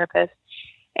other therapist,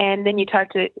 and then you talk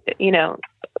to,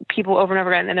 people over and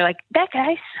over again, and they're like, that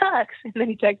guy sucks. And then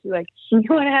he texts you you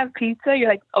want to have pizza? You're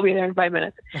like, I'll be there in 5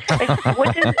 minutes. That's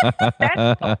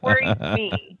what worries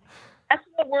me. That's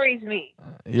what worries me.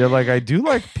 You're like, I do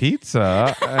like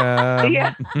pizza.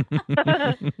 Yeah.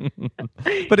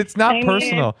 But it's not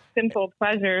personal. Simple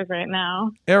pleasures right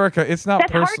now. Erica, it's not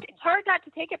personal. It's hard not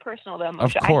to take it personal, though,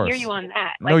 Moshe. Of course. I hear you on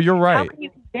that. No, you're right. How can you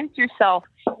convince yourself,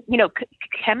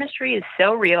 chemistry is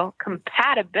so real.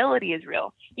 Compatibility is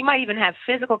real. You might even have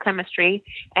physical chemistry,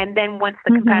 and then once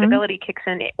the compatibility kicks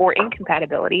in, or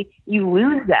incompatibility, you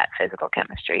lose that physical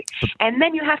chemistry. And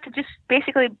then you have to just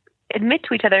basically admit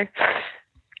to each other,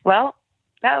 well,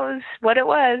 that was what it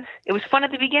was. It was fun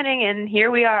at the beginning, and here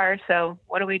we are. So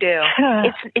what do we do?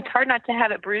 It's hard not to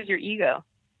have it bruise your ego.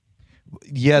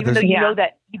 Yeah, even though you know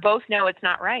that you both know it's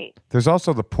not right. There's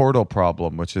also the portal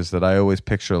problem, which is that I always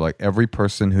picture like every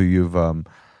person who you've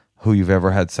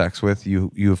ever had sex with,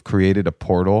 you've created a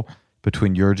portal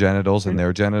between your genitals and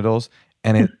their genitals,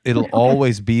 and it'll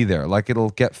always be there. Like it'll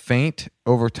get faint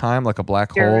over time, like a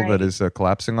black hole that is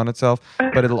collapsing on itself,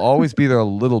 but it'll always be there a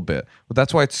little bit. But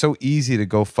that's why it's so easy to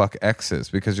go fuck exes,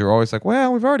 because you're always like,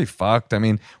 well, we've already fucked. I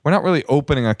mean, we're not really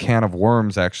opening a can of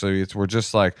worms. Actually, we're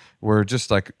just like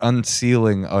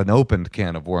unsealing an opened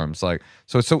can of worms. Like,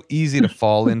 so it's so easy to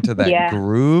fall into that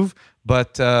groove.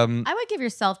 But I would give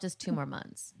yourself just 2 more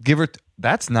months.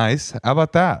 That's nice. How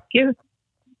about that?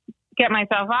 Get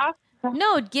myself off.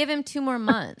 No, give him 2 more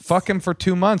months. Fuck him for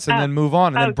 2 months and then move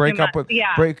on, and then break up with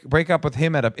break up with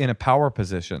him in a power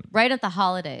position right at the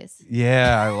holidays.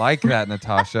 Yeah, I like that,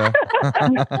 Natasha.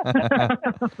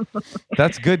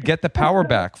 That's good. Get the power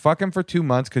back. Fuck him for 2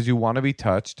 months because you want to be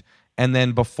touched, and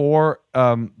then before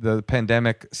the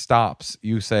pandemic stops,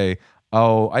 you say,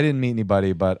 "Oh, I didn't meet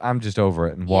anybody, but I'm just over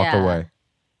it," and walk away.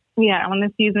 Yeah, when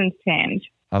the seasons change.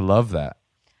 I love that.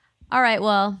 All right.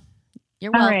 Well.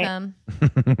 You're welcome.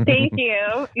 Right. Thank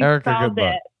you. Erica, good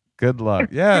luck. Good luck.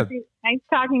 Yeah. Nice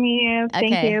talking to you.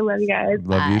 Thank you. Love you guys.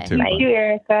 Love you too. Thank you,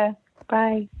 Erica.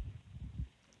 Bye.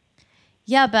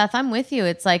 Yeah, Beth, I'm with you.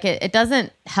 It's like it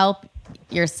doesn't help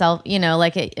yourself,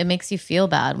 like it makes you feel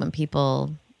bad when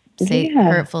people say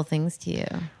hurtful things to you.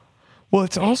 Well,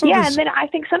 it's also and then I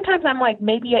think sometimes I'm like,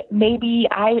 maybe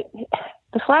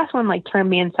this last one like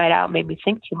turned me inside out, made me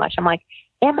think too much. I'm like,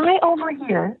 am I over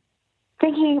here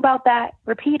thinking about that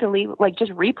repeatedly, like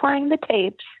just replaying the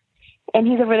tapes, and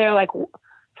he's over there like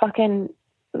fucking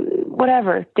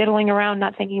whatever, diddling around,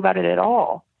 not thinking about it at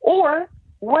all? Or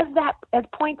was that as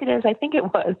pointed as I think it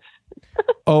was?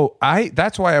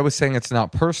 That's why I was saying it's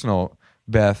not personal,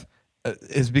 Beth,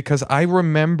 is because I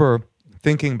remember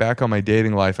thinking back on my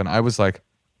dating life, and I was like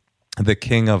the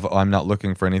king of I'm not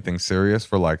looking for anything serious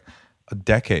for like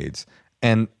decades.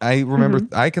 And I remember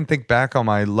I can think back on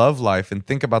my love life and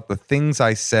think about the things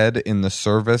I said in the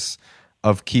service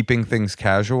of keeping things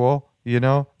casual,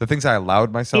 the things I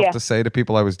allowed myself to say to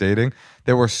people I was dating.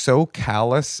 They were so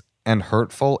callous and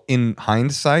hurtful in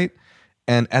hindsight.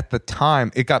 And at the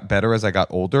time, it got better as I got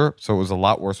older. So it was a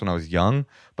lot worse when I was young.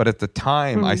 But at the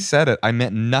time I said it, I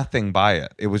meant nothing by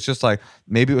it. It was just like,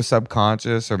 maybe it was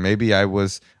subconscious, or maybe I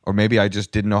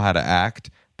just didn't know how to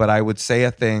act. But I would say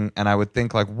a thing and I would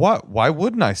think like, what? Why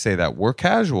wouldn't I say that? We're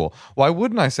casual. Why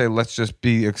wouldn't I say, let's just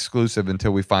be exclusive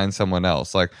until we find someone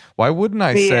else? Like, why wouldn't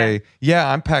I say,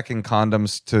 I'm packing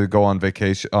condoms to go on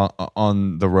vacation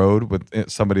on the road with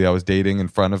somebody I was dating in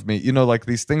front of me? Like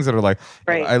these things that are like,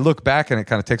 I look back and it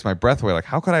kind of takes my breath away. Like,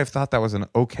 how could I have thought that was an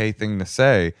okay thing to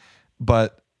say?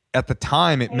 But at the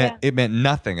time it meant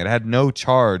nothing. It had no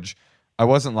charge. I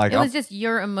wasn't like, it was just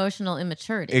your emotional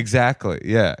immaturity. Exactly.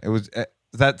 Yeah. It was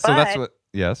that's what,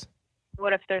 yes.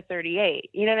 What if they're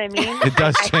 38? You know what I mean? It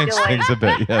does change things a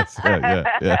bit. Yes. Yeah.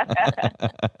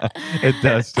 It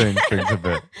does change things a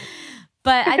bit.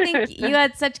 But I think you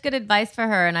had such good advice for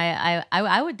her, and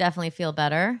I would definitely feel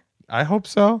better. I hope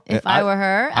so. If I were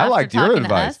her. I liked your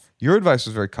advice. Your advice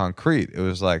was very concrete. It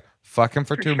was like, fuck him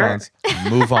for 2 months,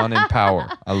 move on in power.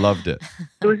 I loved it.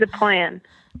 It was a plan.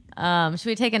 Should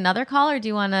we take another call, or do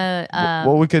you want to?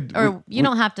 Well, we could. Or you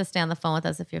don't have to stay on the phone with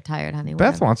us if you're tired, honey.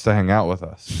 Beth wants to hang out with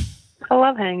us. I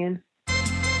love hanging.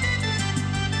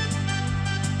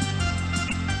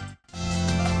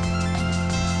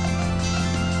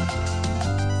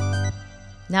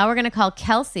 Now we're going to call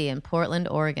Kelsey in Portland,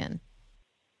 Oregon.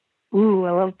 Ooh,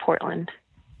 I love Portland.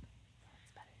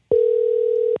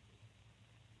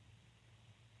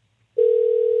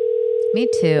 Me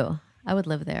too. I would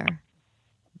live there.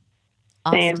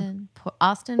 Austin,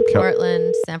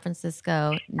 Portland, San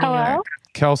Francisco, New York.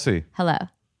 Kelsey. Hello.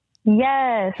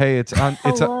 Yes. Hey, it's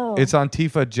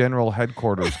Antifa General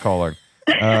Headquarters calling.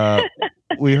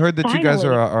 We heard that you guys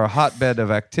are a hotbed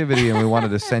of activity, and we wanted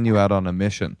to send you out on a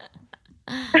mission.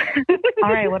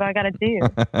 All right, what do I got to do?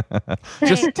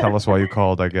 Just tell us why you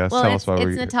called, I guess. Well, tell us why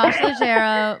it's Natasha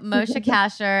Leggero, Moshe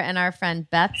Kasher, and our friend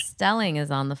Beth Stelling is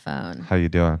on the phone. How you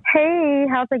doing? Hey,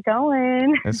 how's it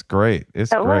going? It's great.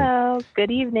 Hello.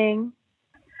 Good evening.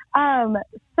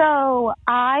 So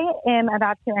I am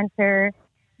about to enter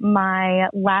my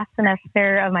last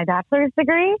semester of my bachelor's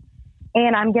degree,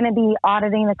 and I'm going to be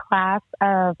auditing the class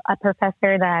of a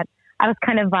professor that I was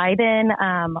kind of vibing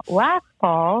last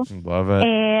fall. Love it.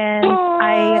 And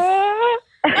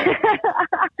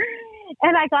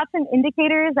And I got some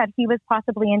indicators that he was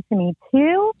possibly into me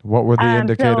too. What were the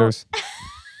indicators?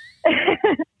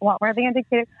 What were the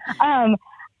indicators?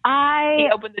 He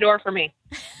opened the door for me.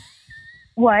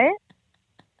 What?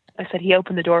 I said he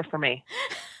opened the door for me.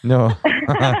 No.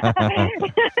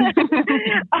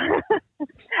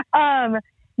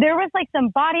 There was like some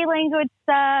body language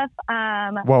stuff.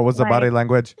 What was the body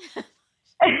language?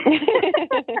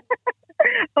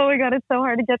 Oh my God, it's so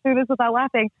hard to get through this without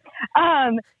laughing.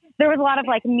 There was a lot of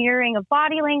like mirroring of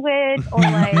body language or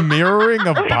like mirroring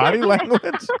of body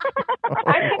language.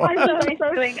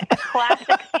 I'm doing a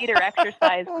classic theater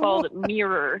exercise called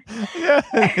mirror. Yeah,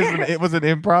 it was an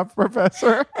improv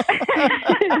professor.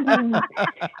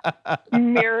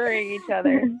 Mirroring each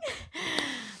other.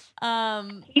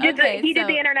 He did okay,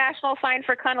 the international sign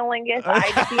for cunnilingus.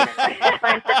 I did the international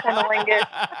sign for cunnilingus.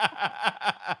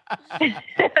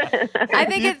 I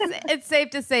think it's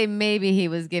safe to say maybe he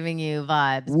was giving you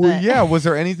vibes. Well, but... yeah. Was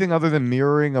there anything other than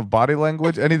mirroring of body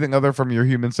language? Anything other from your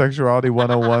Human Sexuality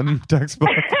 101 textbook?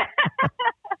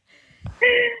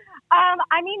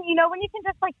 I mean, you know, when you can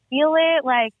just like feel it,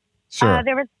 like Sure.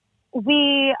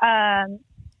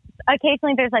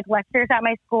 Occasionally there's like lectures at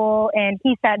my school and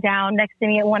he sat down next to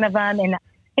me at one of them and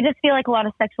I just feel like a lot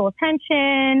of sexual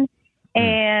tension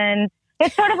and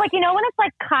it's sort of like, you know, when it's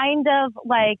like kind of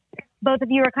like both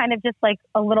of you are kind of just like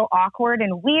a little awkward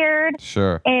and weird.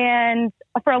 Sure. And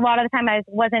for a lot of the time I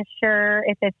wasn't sure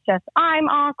if it's just I'm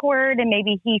awkward and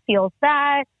maybe he feels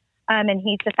that. And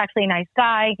he's just actually a nice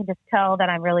guy. You can just tell that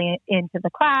I'm really into the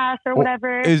class or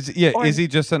whatever. Is he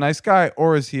just a nice guy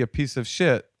or is he a piece of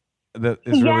shit that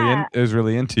is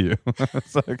really into you?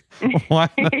 It's like, why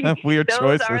weird Those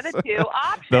choices? are the two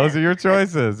options. Those are your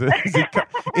choices.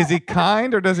 Is he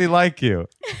kind or does he like you?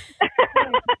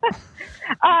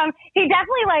 He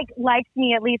definitely likes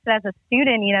me, at least as a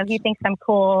student. You know, he thinks I'm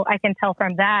cool. I can tell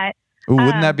from that. Ooh,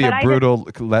 wouldn't that be a brutal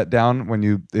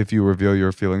letdown if you reveal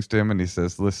your feelings to him and he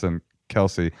says, "Listen,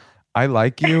 Kelsey, I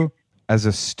like you as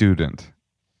a student."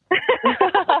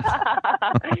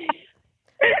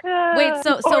 Wait,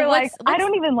 so what's I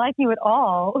don't even like you at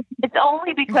all. It's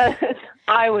only because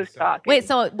I was talking. Wait,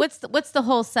 so what's the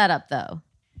whole setup though?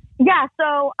 Yeah,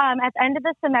 so at the end of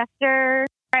the semester,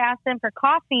 I asked him for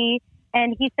coffee,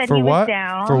 and he said he was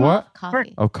down. For what?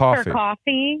 Coffee. Coffee. For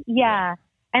coffee, yeah.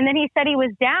 And then he said he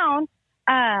was down,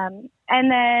 and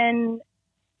then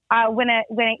when I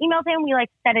emailed him, we like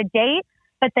set a date.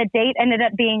 But the date ended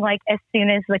up being like as soon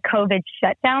as the COVID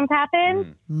shutdowns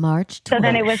happened. March 12th. So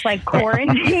then it was like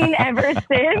quarantine ever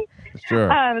since.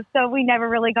 Sure. So we never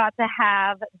really got to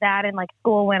have that, and like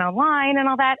school went online and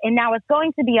all that. And now it's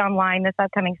going to be online this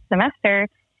upcoming semester,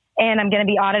 and I'm going to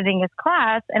be auditing his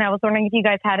class. And I was wondering if you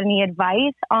guys had any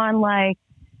advice on like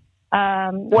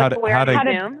how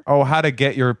to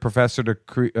get your professor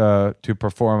to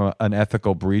perform an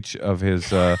ethical breach of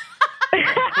his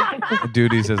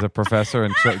duties as a professor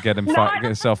and get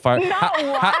himself fired.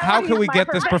 How can we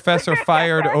get this professor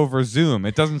fired over Zoom?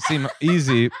 It doesn't seem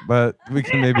easy, but we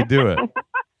can maybe do it.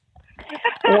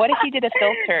 What if you did a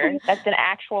filter that's an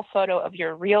actual photo of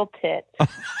your real tit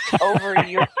over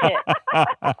your tit?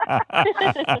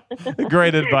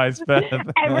 Great advice, Beth.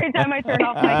 Every time I turn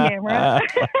off my camera.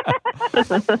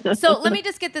 So let me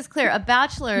just get this clear. A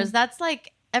bachelor's, that's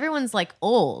like everyone's like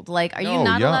old. Like, are you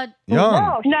not allowed?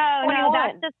 Young. No,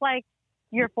 that's just like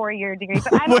your 4-year degree.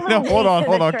 But I'm hold on,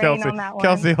 Kelsey.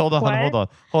 Kelsey, hold on.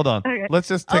 Okay. Let's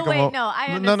just take a moment. No, I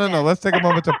understand. No. Let's take a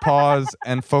moment to pause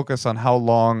and focus on how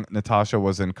long Natasha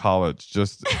was in college.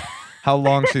 Just how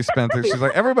long she spent there. She's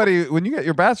like, everybody, when you get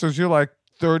your bachelor's, you're like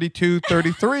 32,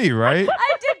 33, right?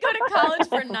 I did go to college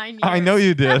for 9 years. I know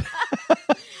you did.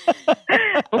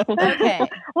 Okay.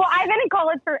 Well, I've been in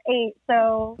college for 8,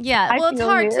 so yeah. Well, it's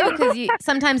hard too because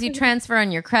sometimes you transfer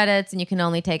on your credits and you can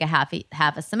only take a half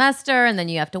a semester, and then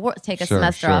you have to take a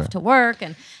semester off to work.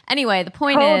 And anyway, the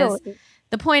point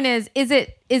is,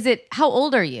 how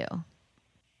old are you?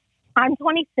 I'm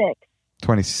 26.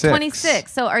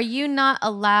 26. So are you not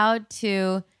allowed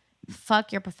to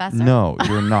fuck your professor? No,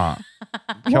 you're not.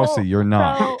 Kelsey, you're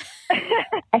not.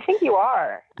 I think you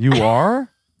are. You are?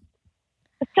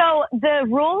 So the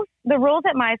rules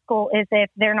at my school is if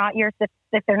they're not your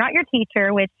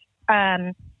teacher, which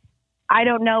I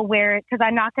don't know where, because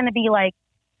I'm not going to be like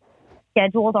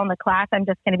scheduled on the class. I'm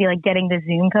just going to be like getting the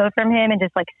Zoom code from him and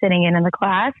just like sitting in the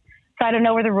class. So I don't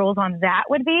know where the rules on that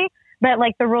would be. But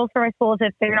like the rules for my school is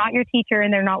if they're not your teacher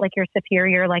and they're not like your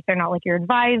superior, like they're not like your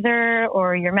advisor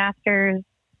or your master's,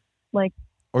 like.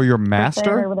 Or your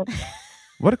master?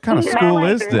 What kind of school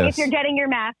is this? If you're getting your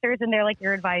master's and they're like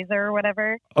your advisor or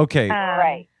whatever. Okay.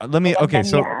 Right. Let me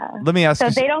ask So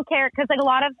you. they don't care because like a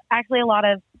lot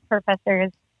of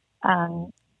professors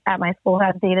at my school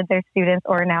have dated their students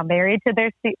or are now married to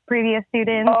their previous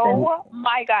students. Oh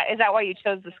my God. Is that why you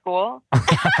chose the school?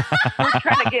 We're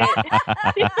trying to get,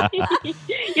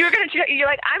 you're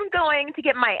like, I'm going to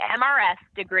get my MRS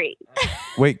degree.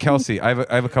 Wait, Kelsey, I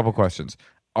have a couple questions.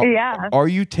 Yeah. Are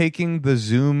you taking the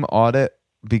Zoom audit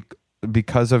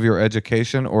because of your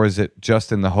education, or is it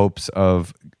just in the hopes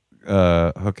of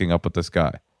hooking up with this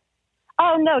guy?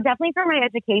 Oh, no, definitely for my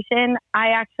education.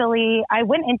 I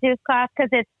went into this class because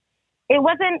it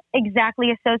wasn't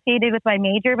exactly associated with my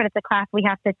major, but it's a class we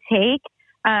have to take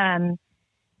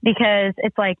because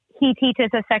it's like he teaches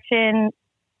a section,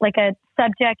 like a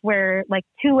subject where like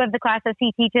 2 of the classes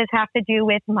he teaches have to do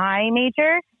with my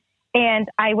major. And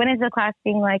I went into the class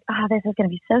being like, oh, this is going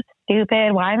to be so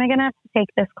stupid. Why am I going to have to take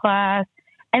this class?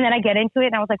 And then I get into it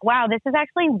and I was like, wow, this is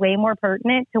actually way more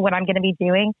pertinent to what I'm going to be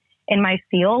doing in my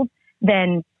field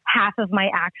than half of my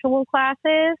actual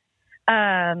classes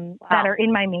that are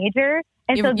in my major.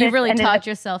 And you really taught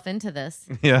yourself into this.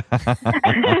 Yeah.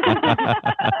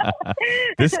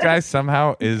 This guy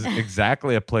somehow is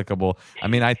exactly applicable. I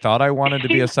mean, I thought I wanted to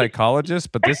be a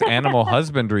psychologist, but this animal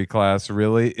husbandry class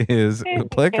really is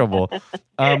applicable.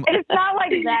 It's not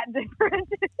like that different.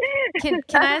 Can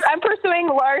I ask?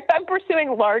 I'm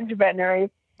pursuing large veterinary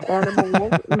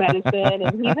animal medicine,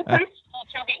 and he's a preschool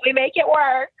teacher, but we make it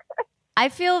work. I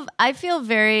feel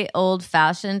very old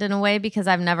fashioned in a way because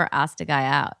I've never asked a guy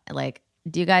out. Like,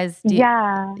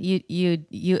 yeah.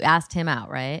 You asked him out,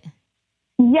 right?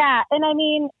 Yeah. And I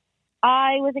mean,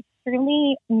 I was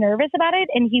extremely nervous about it,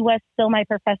 and he was still my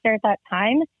professor at that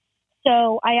time.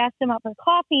 So I asked him out for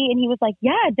coffee, and he was like,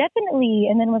 yeah, definitely.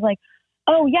 And then was like,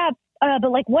 oh yeah,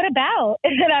 but like, what about?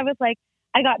 And then I was like,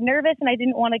 I got nervous and I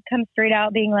didn't want to come straight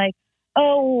out being like,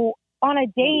 oh, on a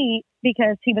date,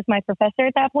 because he was my professor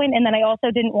at that point. And then I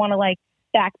also didn't want to like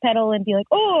backpedal and be like,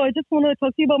 oh, I just want to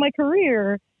talk to you about my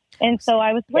career. And so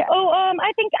I was like,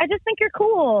 I just think you're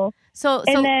cool. So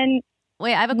then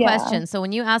wait, I have a question. So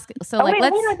when you ask, this is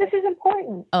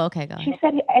important. Oh, okay, go ahead. She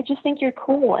said, I just think you're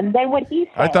cool. And then what he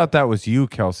said. I thought that was you,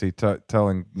 Kelsey,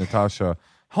 telling Natasha,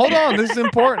 hold on, this is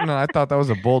important. And I thought that was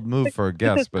a bold move for a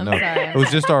guest, but no, it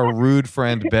was just our rude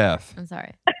friend, Beth. I'm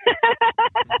sorry.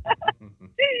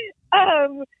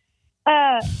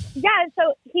 Yeah,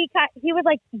 so he was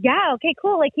like, yeah, okay,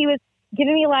 cool. Like he was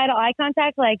giving me a lot of eye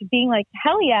contact, like being like,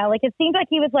 hell yeah. Like it seemed like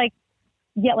he was like,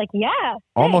 yeah,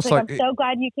 almost like I'm so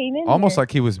glad you came in. Almost here.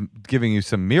 like he was giving you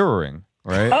some mirroring,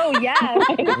 right? Oh yeah,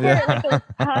 like there's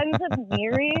tons of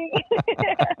mirroring.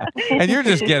 And you're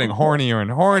just getting hornier and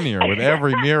hornier with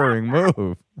every mirroring move.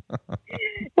 Dude,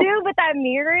 but that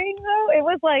mirroring though,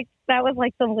 that was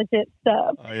like some legit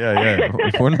stuff. Yeah.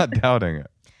 We're not doubting it.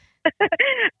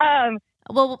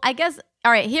 Well, I guess,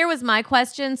 all right, here was my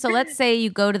question. So let's say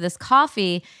you go to this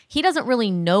coffee. He doesn't really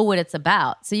know what it's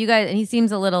about. So you guys, and he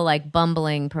seems a little like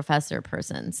bumbling professor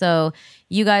person. So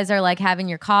you guys are like having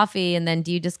your coffee, and then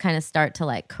do you just kind of start to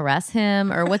like caress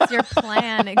him, or what's your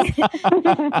plan?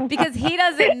 Because he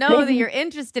doesn't know that you're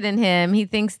interested in him. He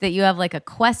thinks that you have like a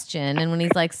question. And when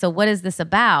he's like, so what is this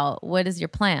about? What is your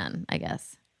plan, I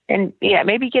guess? And yeah,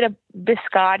 maybe get a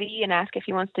biscotti and ask if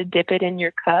he wants to dip it in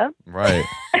your cup. Right.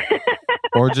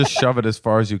 Or just shove it as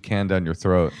far as you can down your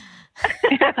throat.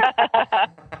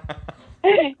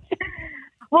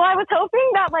 Well, I was hoping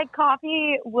that like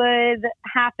coffee would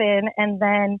happen, and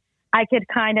then I could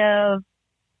kind of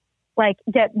like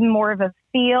get more of a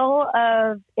feel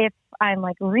of if I'm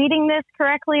like reading this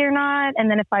correctly or not.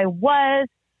 And then if I was,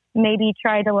 maybe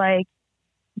try to like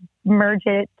merge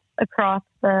it across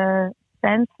the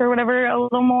fence or whatever a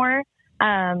little more.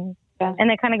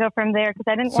 And then kind of go from there, because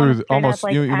I didn't want to almost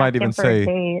like, you might even say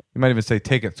date. you might even say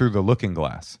take it through the looking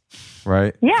glass,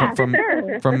 right? Yeah,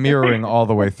 from mirroring all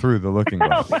the way through the looking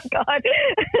glass. Oh my god!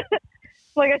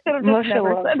 Like I should have just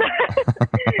never said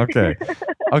that.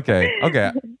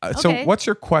 Okay. So what's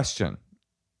your question?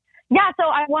 Yeah, so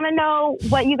I want to know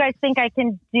what you guys think I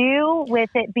can do with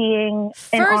it being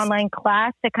an online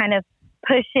class to kind of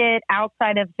push it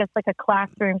outside of just like a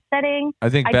classroom setting. I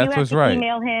think Beth was right.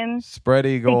 Email him. Spread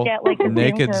eagle, get, like,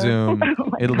 naked Zoom.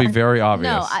 It'll be very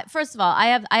obvious. No, first of all,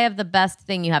 I have the best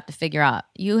thing you have to figure out.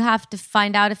 You have to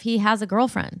find out if he has a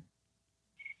girlfriend.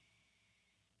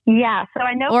 Yeah, so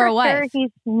I know or for sure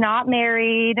he's not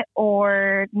married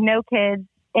or no kids.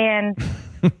 And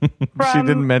she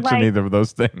didn't mention either of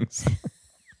those things.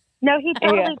 No, he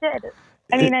totally did.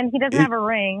 I mean, and he doesn't have a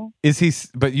ring. Is he?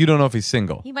 But you don't know if he's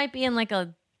single. He might be in like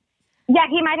a... Yeah,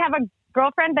 he might have a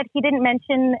girlfriend, but he didn't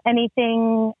mention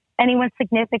anyone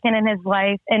significant in his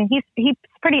life. And he's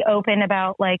pretty open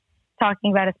about like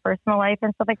talking about his personal life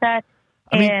and stuff like that.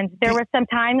 And there were some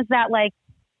times that like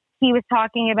he was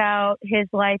talking about his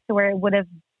life to where it would have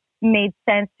made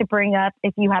sense to bring up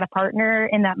if you had a partner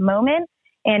in that moment,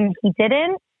 and he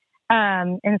didn't.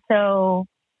 And so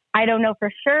I don't know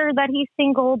for sure that he's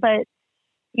single, but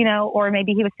or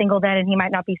maybe he was single then and he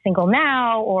might not be single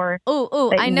now. Or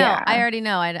I know. Yeah. I already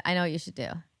know. I know what you should do.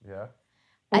 Yeah.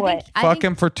 Fuck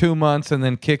him for 2 months and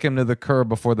then kick him to the curb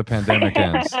before the pandemic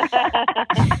ends.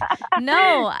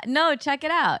 No, check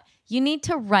it out. You need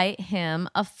to write him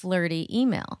a flirty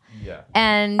email. Yeah.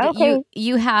 And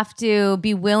you have to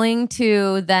be willing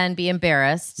to then be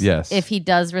embarrassed. Yes. If he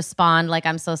does respond like,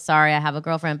 I'm so sorry, I have a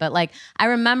girlfriend. But like, I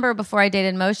remember before I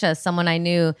dated Moshe, someone I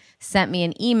knew sent me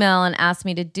an email and asked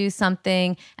me to do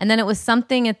something. And then it was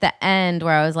something at the end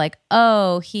where I was like,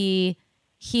 oh, he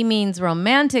means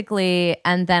romantically.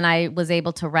 And then I was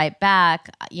able to write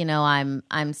back,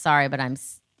 I'm sorry, but I'm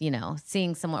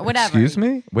seeing someone, whatever. Excuse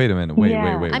me? Wait a minute. Wait.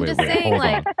 I'm just saying, Hold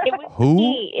like, on. It was Who?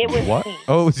 me. It was What? me.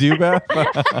 Oh, it's you, Beth?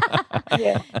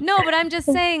 Yeah. No, but I'm just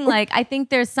saying, like, I think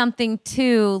there's something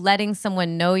to letting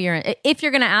someone know if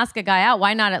you're going to ask a guy out,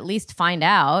 why not at least find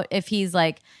out if he's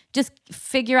like, just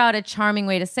figure out a charming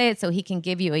way to say it so he can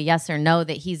give you a yes or no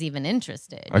that he's even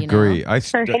interested. Agree.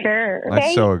 For sure.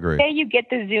 I so agree. Say you get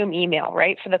the Zoom email,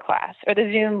 right, for the class or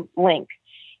the Zoom link.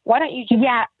 Why don't you just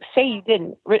say you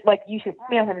didn't? Like, you should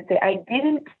email him and say, I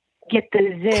didn't get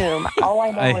the Zoom. All I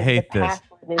know I is hate the this.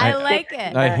 password is I like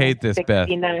it. I hate this, Beth.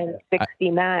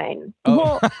 6969.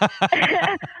 Oh.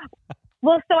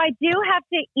 Well, so I do have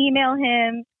to email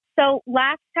him. So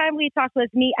last time we talked was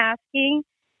me asking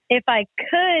if I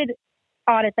could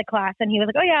audit the class, and he was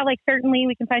like, "Oh yeah, like certainly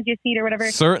we can find you a seat or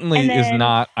whatever." Certainly is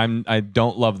not. I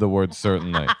don't love the word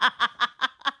certainly.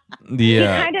 He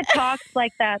Yeah. kind of talks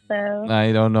like that though.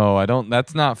 I don't know.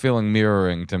 That's not feeling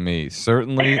mirroring to me.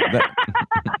 Certainly.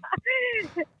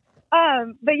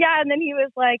 But yeah, and then he was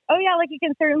like, "Oh yeah, like you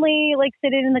can certainly like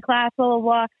sit in the class, blah blah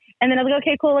blah." And then I was like,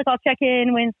 "Okay, cool. Like I'll check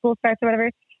in when school starts or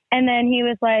whatever." And then he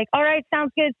was like, "All right,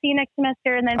 sounds good. See you next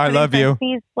semester." And then I love you.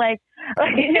 He's like,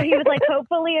 he was like,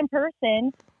 "Hopefully in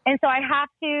person." And so I have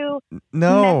to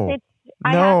message.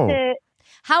 I have to.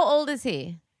 How old is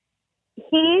he?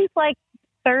 He's like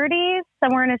 30s,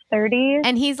 somewhere in his 30s.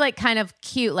 And he's like kind of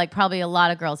cute. Like probably a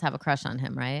lot of girls have a crush on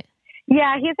him, right?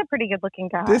 Yeah, he's a pretty good looking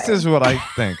guy. This is what I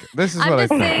think. I'm just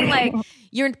saying, like,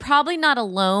 you're probably not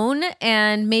alone,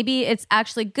 and maybe it's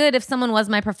actually good. If someone was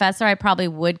my professor, I probably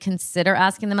would consider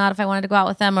asking them out if I wanted to go out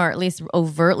with them, or at least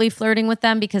overtly flirting with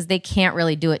them, because they can't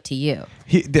really do it to you.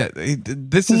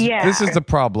 This is the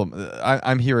problem.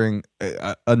 I'm hearing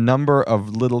a number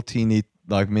of little teeny,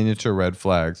 like, miniature red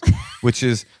flags, which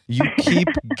is you keep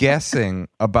guessing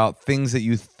about things that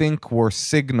you think were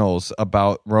signals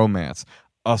about romance.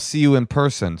 I'll see you in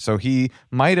person. So he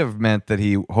might have meant that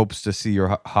he hopes to see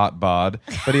your hot bod,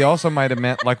 but he also might have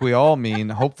meant, like we all mean,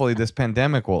 hopefully this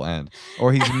pandemic will end.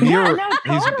 Or he's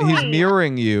he's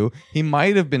mirroring you. He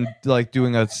might have been like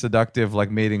doing a seductive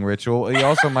like mating ritual. He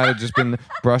also might have just been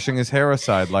brushing his hair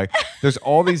aside. Like there's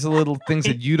all these little things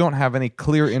that you don't have any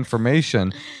clear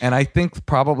information. And I think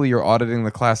probably you're auditing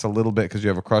the class a little bit because you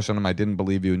have a crush on him. I didn't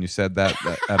believe you when you said that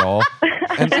at all.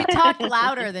 And she talked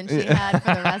louder than she had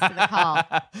for the rest of the call.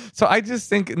 So I just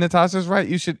think Natasha's right.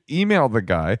 You should email the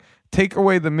guy, take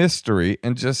away the mystery,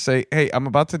 and just say, "Hey, I'm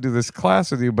about to do this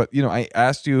class with you, but I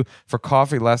asked you for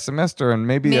coffee last semester, and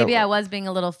maybe I was being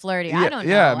a little flirty. Yeah, I don't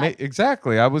know. Yeah,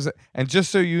 exactly. I was, and just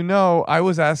so you know, I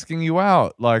was asking you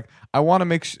out. Like, I want to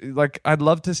make sure. Like, I'd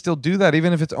love to still do that,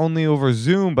 even if it's only over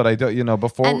Zoom. But I don't,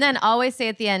 before. And then always say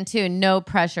at the end too, no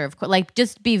pressure. Of course, like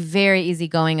just be very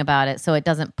easygoing about it, so it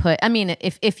doesn't put. I mean,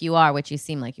 if you are, which you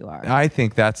seem like you are. I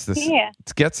think that's the. Yeah.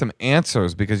 To get some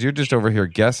answers because you're just over here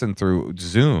guessing through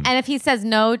Zoom. And if he says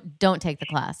no, don't take the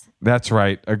class. That's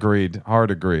right. Agreed.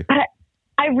 Hard agree.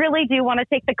 I really do want to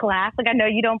take the class. Like, I know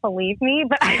you don't believe me,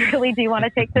 but I really do want to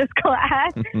take this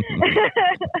class. And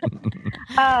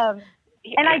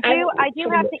I do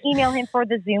have to email him for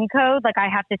the Zoom code. Like, I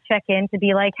have to check in to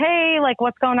be like, hey, like,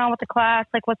 what's going on with the class?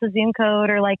 Like, what's the Zoom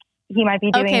code? Or like, he might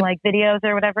be doing like videos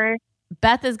or whatever.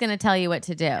 Beth is going to tell you what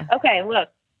to do. Okay, look.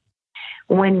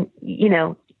 When,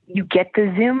 you get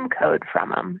the Zoom code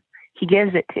from him, he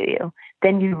gives it to you.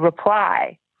 Then you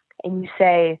reply and you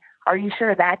say, are you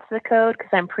sure that's the code?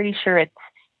 Because I'm pretty sure it's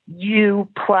you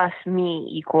plus me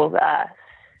equals us.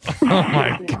 Oh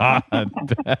my god!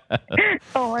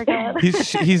 Oh my god!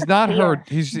 He's not her.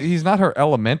 He's not her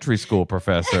elementary school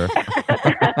professor.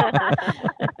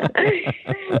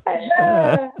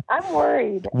 I'm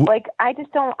worried. Like I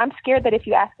just don't. I'm scared that if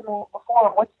you ask him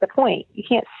before, what's the point? You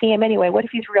can't see him anyway. What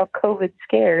if he's real COVID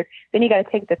scared? Then you got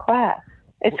to take the class.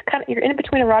 It's kind of you're in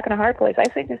between a rock and a hard place. I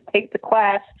say just take the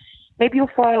class. Maybe you'll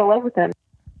fall out of love with him.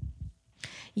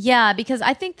 Yeah, because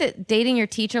I think that dating your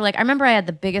teacher, like I remember I had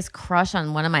the biggest crush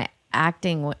on one of my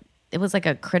acting. It was like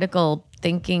a critical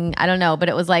thinking. I don't know, but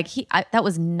it was like that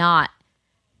was not.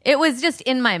 It was just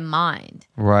in my mind.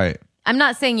 Right. I'm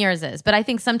not saying yours is, but I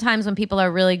think sometimes when people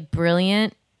are really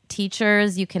brilliant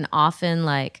teachers, you can often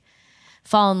like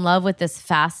fall in love with this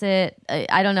facet.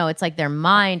 I don't know. It's like their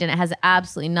mind, and it has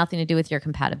absolutely nothing to do with your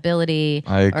compatibility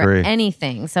I agree. or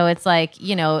anything. So it's like,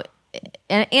 you know,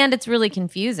 and it's really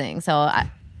confusing. So I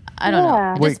don't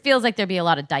know. It just feels like there'd be a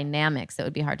lot of dynamics that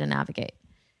would be hard to navigate.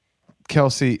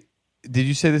 Kelsey, did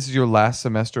you say this is your last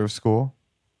semester of school?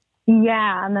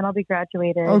 Yeah, and then I'll be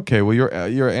graduated. Okay, well,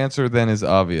 your answer then is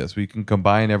obvious. We can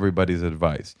combine everybody's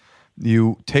advice.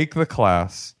 You take the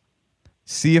class,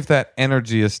 see if that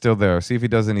energy is still there. See if he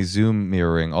does any Zoom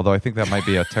mirroring, although I think that might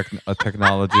be a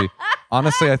technology.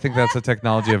 Honestly, I think that's a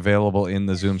technology available in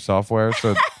the Zoom software,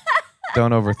 so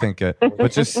don't overthink it.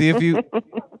 But just see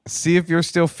if you're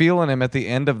still feeling him at the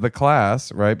end of the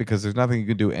class, right? Because there's nothing you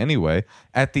can do anyway.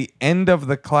 At the end of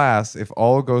the class, if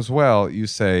all goes well, you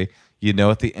say, you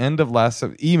know, at the end of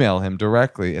email him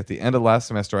directly. At the end of last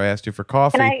semester, I asked you for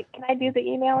coffee. Can I do the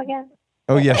email again?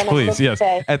 Oh yes, please, yes.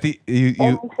 Say, at the you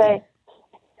say,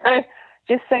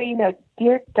 just so you know,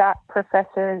 dear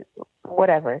Professor,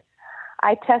 whatever.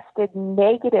 I tested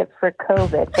negative for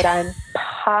COVID, but I'm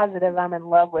positive I'm in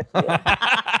love with you.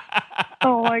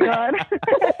 Oh my God.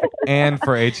 And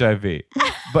for HIV,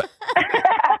 but.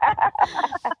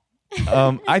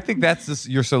 I think that's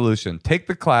your solution. Take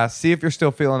the class, see if you're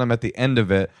still feeling him at the end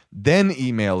of it, then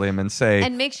email him and say...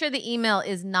 And make sure the email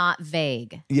is not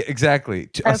vague. Yeah, exactly.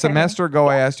 A semester ago,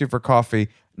 I asked you for coffee.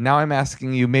 Now I'm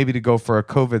asking you maybe to go for a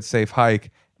COVID-safe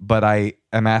hike, but I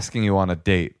am asking you on a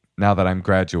date now that I'm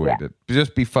graduated. Yeah.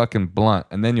 Just be fucking blunt,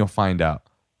 and then you'll find out.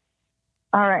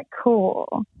 All right,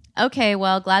 cool. Okay,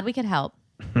 well, glad we could help.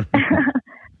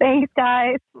 Thanks,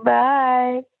 guys.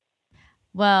 Bye.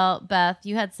 Well, Beth,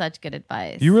 you had such good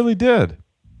advice. You really did.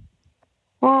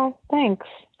 Well, thanks.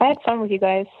 I had fun with you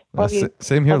guys. Love you.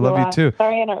 Same here. Love you too.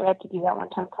 Sorry I interrupted you that one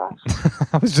time, Tosh.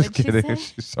 I was just kidding.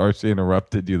 She's sorry she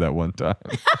interrupted you that one time.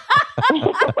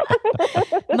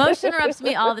 Moshe interrupts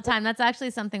me all the time. That's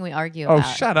actually something we argue about.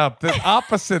 Oh, shut up. The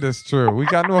opposite is true. We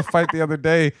got into a fight the other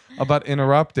day about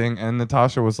interrupting, and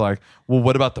Natasha was like, well,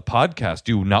 what about the podcast?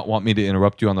 Do you not want me to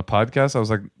interrupt you on the podcast? I was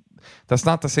like, that's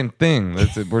not the same thing.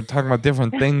 We're talking about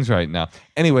different things right now.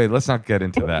 Anyway, let's not get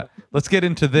into that. Let's get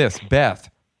into this. Beth,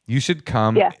 you should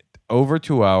come over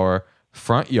to our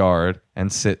front yard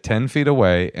and sit 10 feet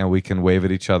away, and we can wave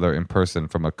at each other in person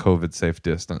from a COVID-safe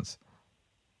distance.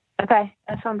 Okay,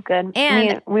 that sounds good.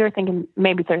 And we were thinking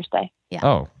maybe Thursday. Yeah.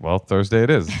 Oh, well, Thursday it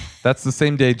is. That's the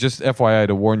same day, just FYI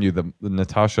to warn you, the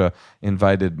Natasha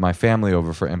invited my family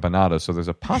over for empanadas, so there's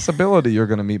a possibility you're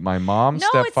going to meet my mom,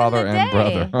 stepfather, and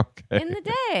brother. Okay. In the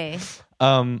day.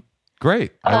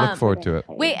 Great. I look forward to it.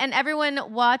 Wait, and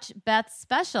everyone watch Beth's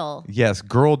special. Yes,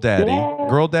 Girl Daddy. Yeah.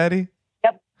 Girl Daddy?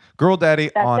 Yep. Girl Daddy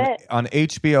That's on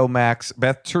HBO Max.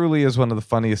 Beth truly is one of the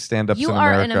funniest stand-ups in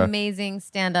America. You are an amazing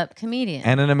stand-up comedian.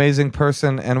 And an amazing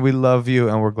person, and we love you,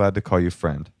 and we're glad to call you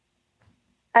friend.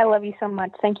 I love you so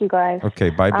much. Thank you, guys. Okay,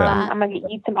 bye, Beth. I'm going to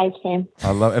eat some ice cream.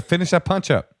 I love it. Finish that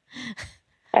punch up.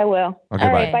 I will. Okay,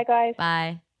 All bye. right, bye, guys.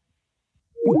 Bye.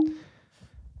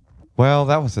 Well,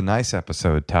 that was a nice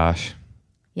episode, Tosh.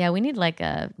 Yeah, we need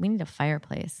a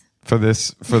fireplace. For the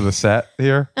set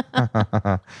here.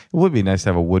 It would be nice to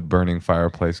have a wood burning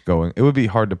fireplace going. It would be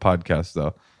hard to podcast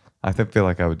though. I feel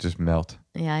like I would just melt.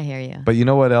 Yeah, I hear you. But you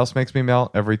know what else makes me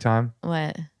melt every time?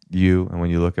 What? You, and when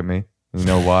you look at me. You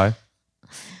know why?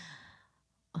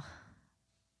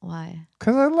 Why?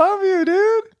 Because I love you,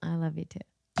 dude. I love you too.